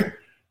you hear?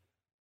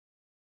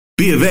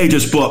 B of A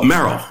just bought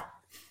Merrill.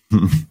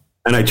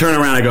 And I turn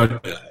around, I go,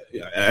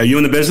 are you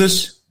in the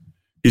business?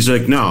 He's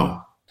like,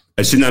 no.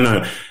 I said,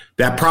 no.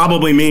 That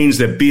probably means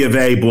that B of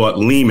A bought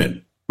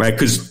Lehman, right?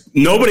 Because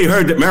nobody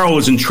heard that Merrill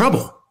was in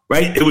trouble,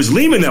 right? It was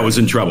Lehman that was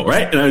in trouble,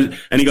 right? And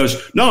he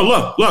goes, no,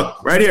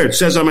 look, right here. It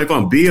says on my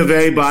phone, B of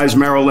A buys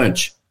Merrill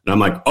Lynch. And I'm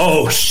like,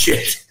 oh,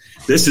 shit,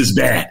 this is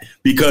bad.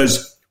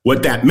 Because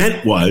what that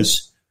meant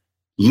was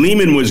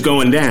Lehman was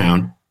going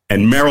down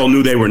and Merrill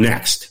knew they were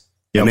next.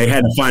 Yep. And they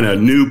had to find a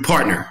new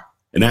partner.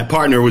 And that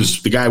partner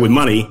was the guy with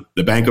money,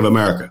 the Bank of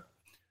America.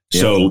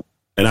 Yep. So,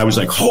 and I was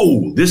like,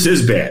 oh, this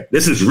is bad.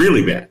 This is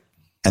really bad.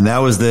 And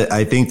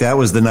I think that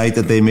was the night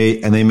that they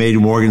made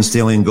Morgan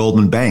Stanley and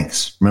Goldman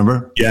banks.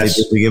 Remember?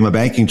 Yes. They gave them a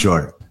banking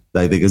charter.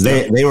 Because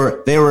they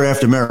were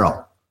after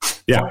Merrill.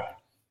 Yeah.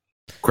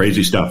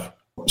 Crazy stuff.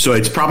 So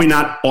it's probably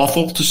not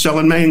awful to sell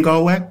in May and go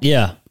away.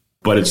 Yeah.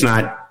 But it's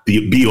not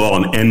the be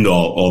all and end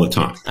all the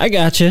time. I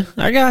got you.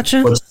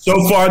 But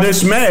so far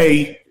this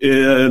May,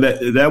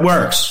 that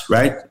works,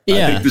 right?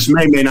 Yeah. I think this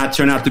May not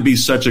turn out to be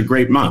such a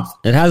great month.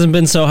 It hasn't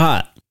been so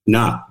hot.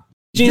 No.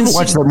 Did you ever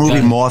watch that movie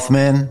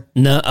Mothman?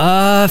 No,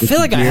 I feel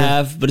like I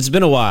have, but it's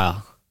been a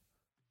while.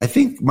 I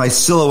think my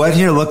silhouette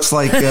here looks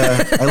like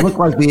I look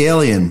like the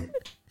alien.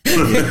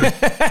 Like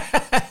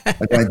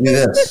I do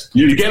this.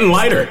 You're getting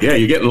lighter. Yeah,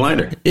 you're getting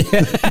lighter.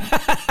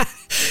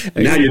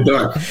 Now you're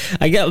dark.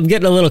 I'm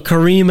getting a little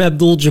Kareem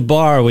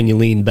Abdul-Jabbar when you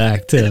lean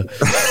back, too.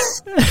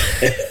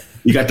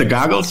 You got the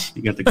goggles?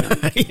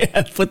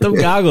 Yeah, put them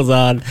goggles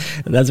on.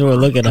 That's what we're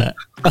looking at.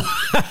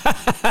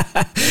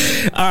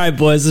 All right,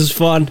 boys, this is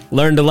fun.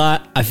 Learned a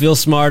lot. I feel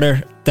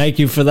smarter. Thank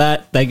you for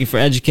that. Thank you for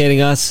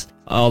educating us,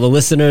 all the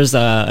listeners.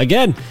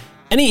 Again,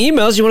 any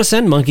emails you want to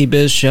send,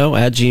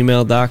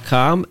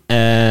 monkeybizshow@gmail.com.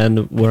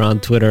 And we're on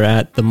Twitter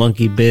at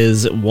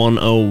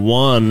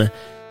themonkeybizz101.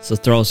 So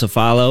throw us a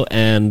follow.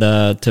 And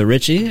to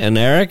Richie and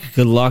Eric,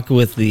 good luck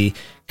with the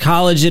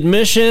college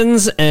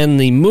admissions and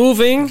the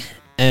moving.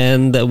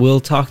 And we'll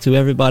talk to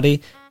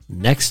everybody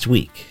next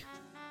week.